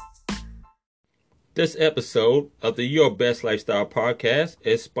 This episode of the Your Best Lifestyle Podcast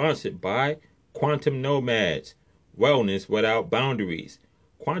is sponsored by Quantum Nomads, Wellness Without Boundaries.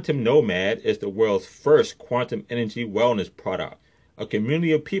 Quantum Nomad is the world's first quantum energy wellness product, a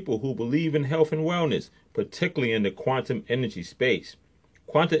community of people who believe in health and wellness, particularly in the quantum energy space.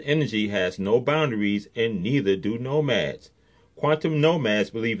 Quantum energy has no boundaries and neither do nomads. Quantum Nomads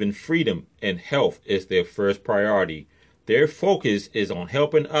believe in freedom and health is their first priority. Their focus is on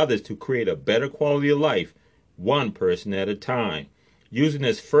helping others to create a better quality of life, one person at a time. Using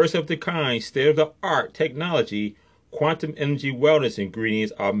this first-of-the-kind, state-of-the-art technology, quantum energy wellness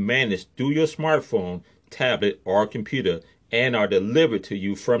ingredients are managed through your smartphone, tablet, or computer and are delivered to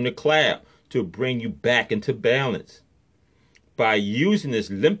you from the cloud to bring you back into balance. By using this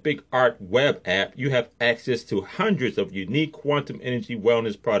Olympic Art web app, you have access to hundreds of unique quantum energy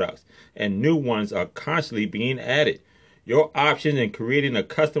wellness products, and new ones are constantly being added. Your options in creating a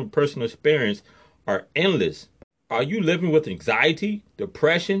custom personal experience are endless. Are you living with anxiety,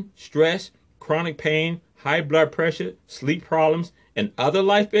 depression, stress, chronic pain, high blood pressure, sleep problems, and other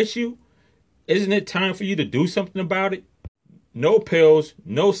life issues? Isn't it time for you to do something about it? No pills,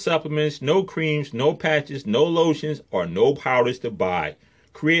 no supplements, no creams, no patches, no lotions, or no powders to buy.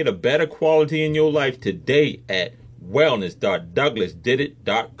 Create a better quality in your life today at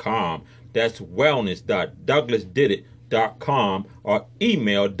wellness.douglasdidit.com. That's wellness.douglasdidit.com, or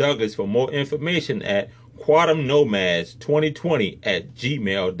email Douglas for more information at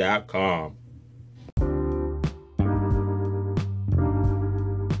quantumnomads2020@gmail.com.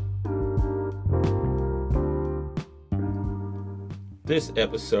 This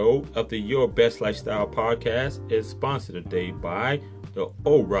episode of the Your Best Lifestyle podcast is sponsored today by the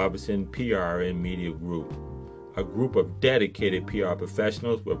O. Robinson PR and Media Group, a group of dedicated PR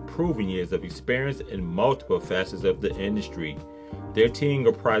professionals with proven years of experience in multiple facets of the industry. Their team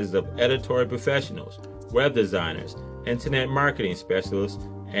comprises of editorial professionals, web designers, internet marketing specialists,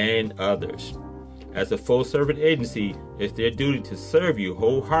 and others. As a full-service agency, it's their duty to serve you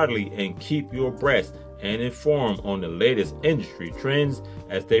wholeheartedly and keep you abreast and informed on the latest industry trends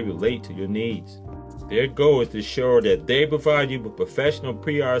as they relate to your needs. Their goal is to ensure that they provide you with professional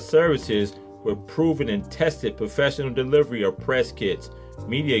PR services with proven and tested professional delivery of press kits,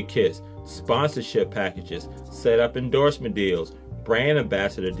 media kits, sponsorship packages, set-up endorsement deals, brand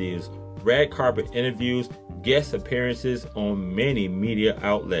ambassador deals, red carpet interviews, guest appearances on many media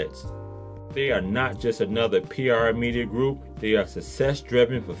outlets. They are not just another PR media group, they are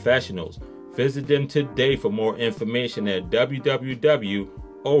success-driven professionals. Visit them today for more information at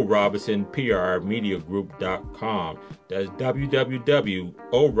www.orobinsonprmediagroup.com. That's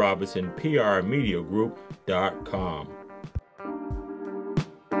www.orobinsonprmediagroup.com.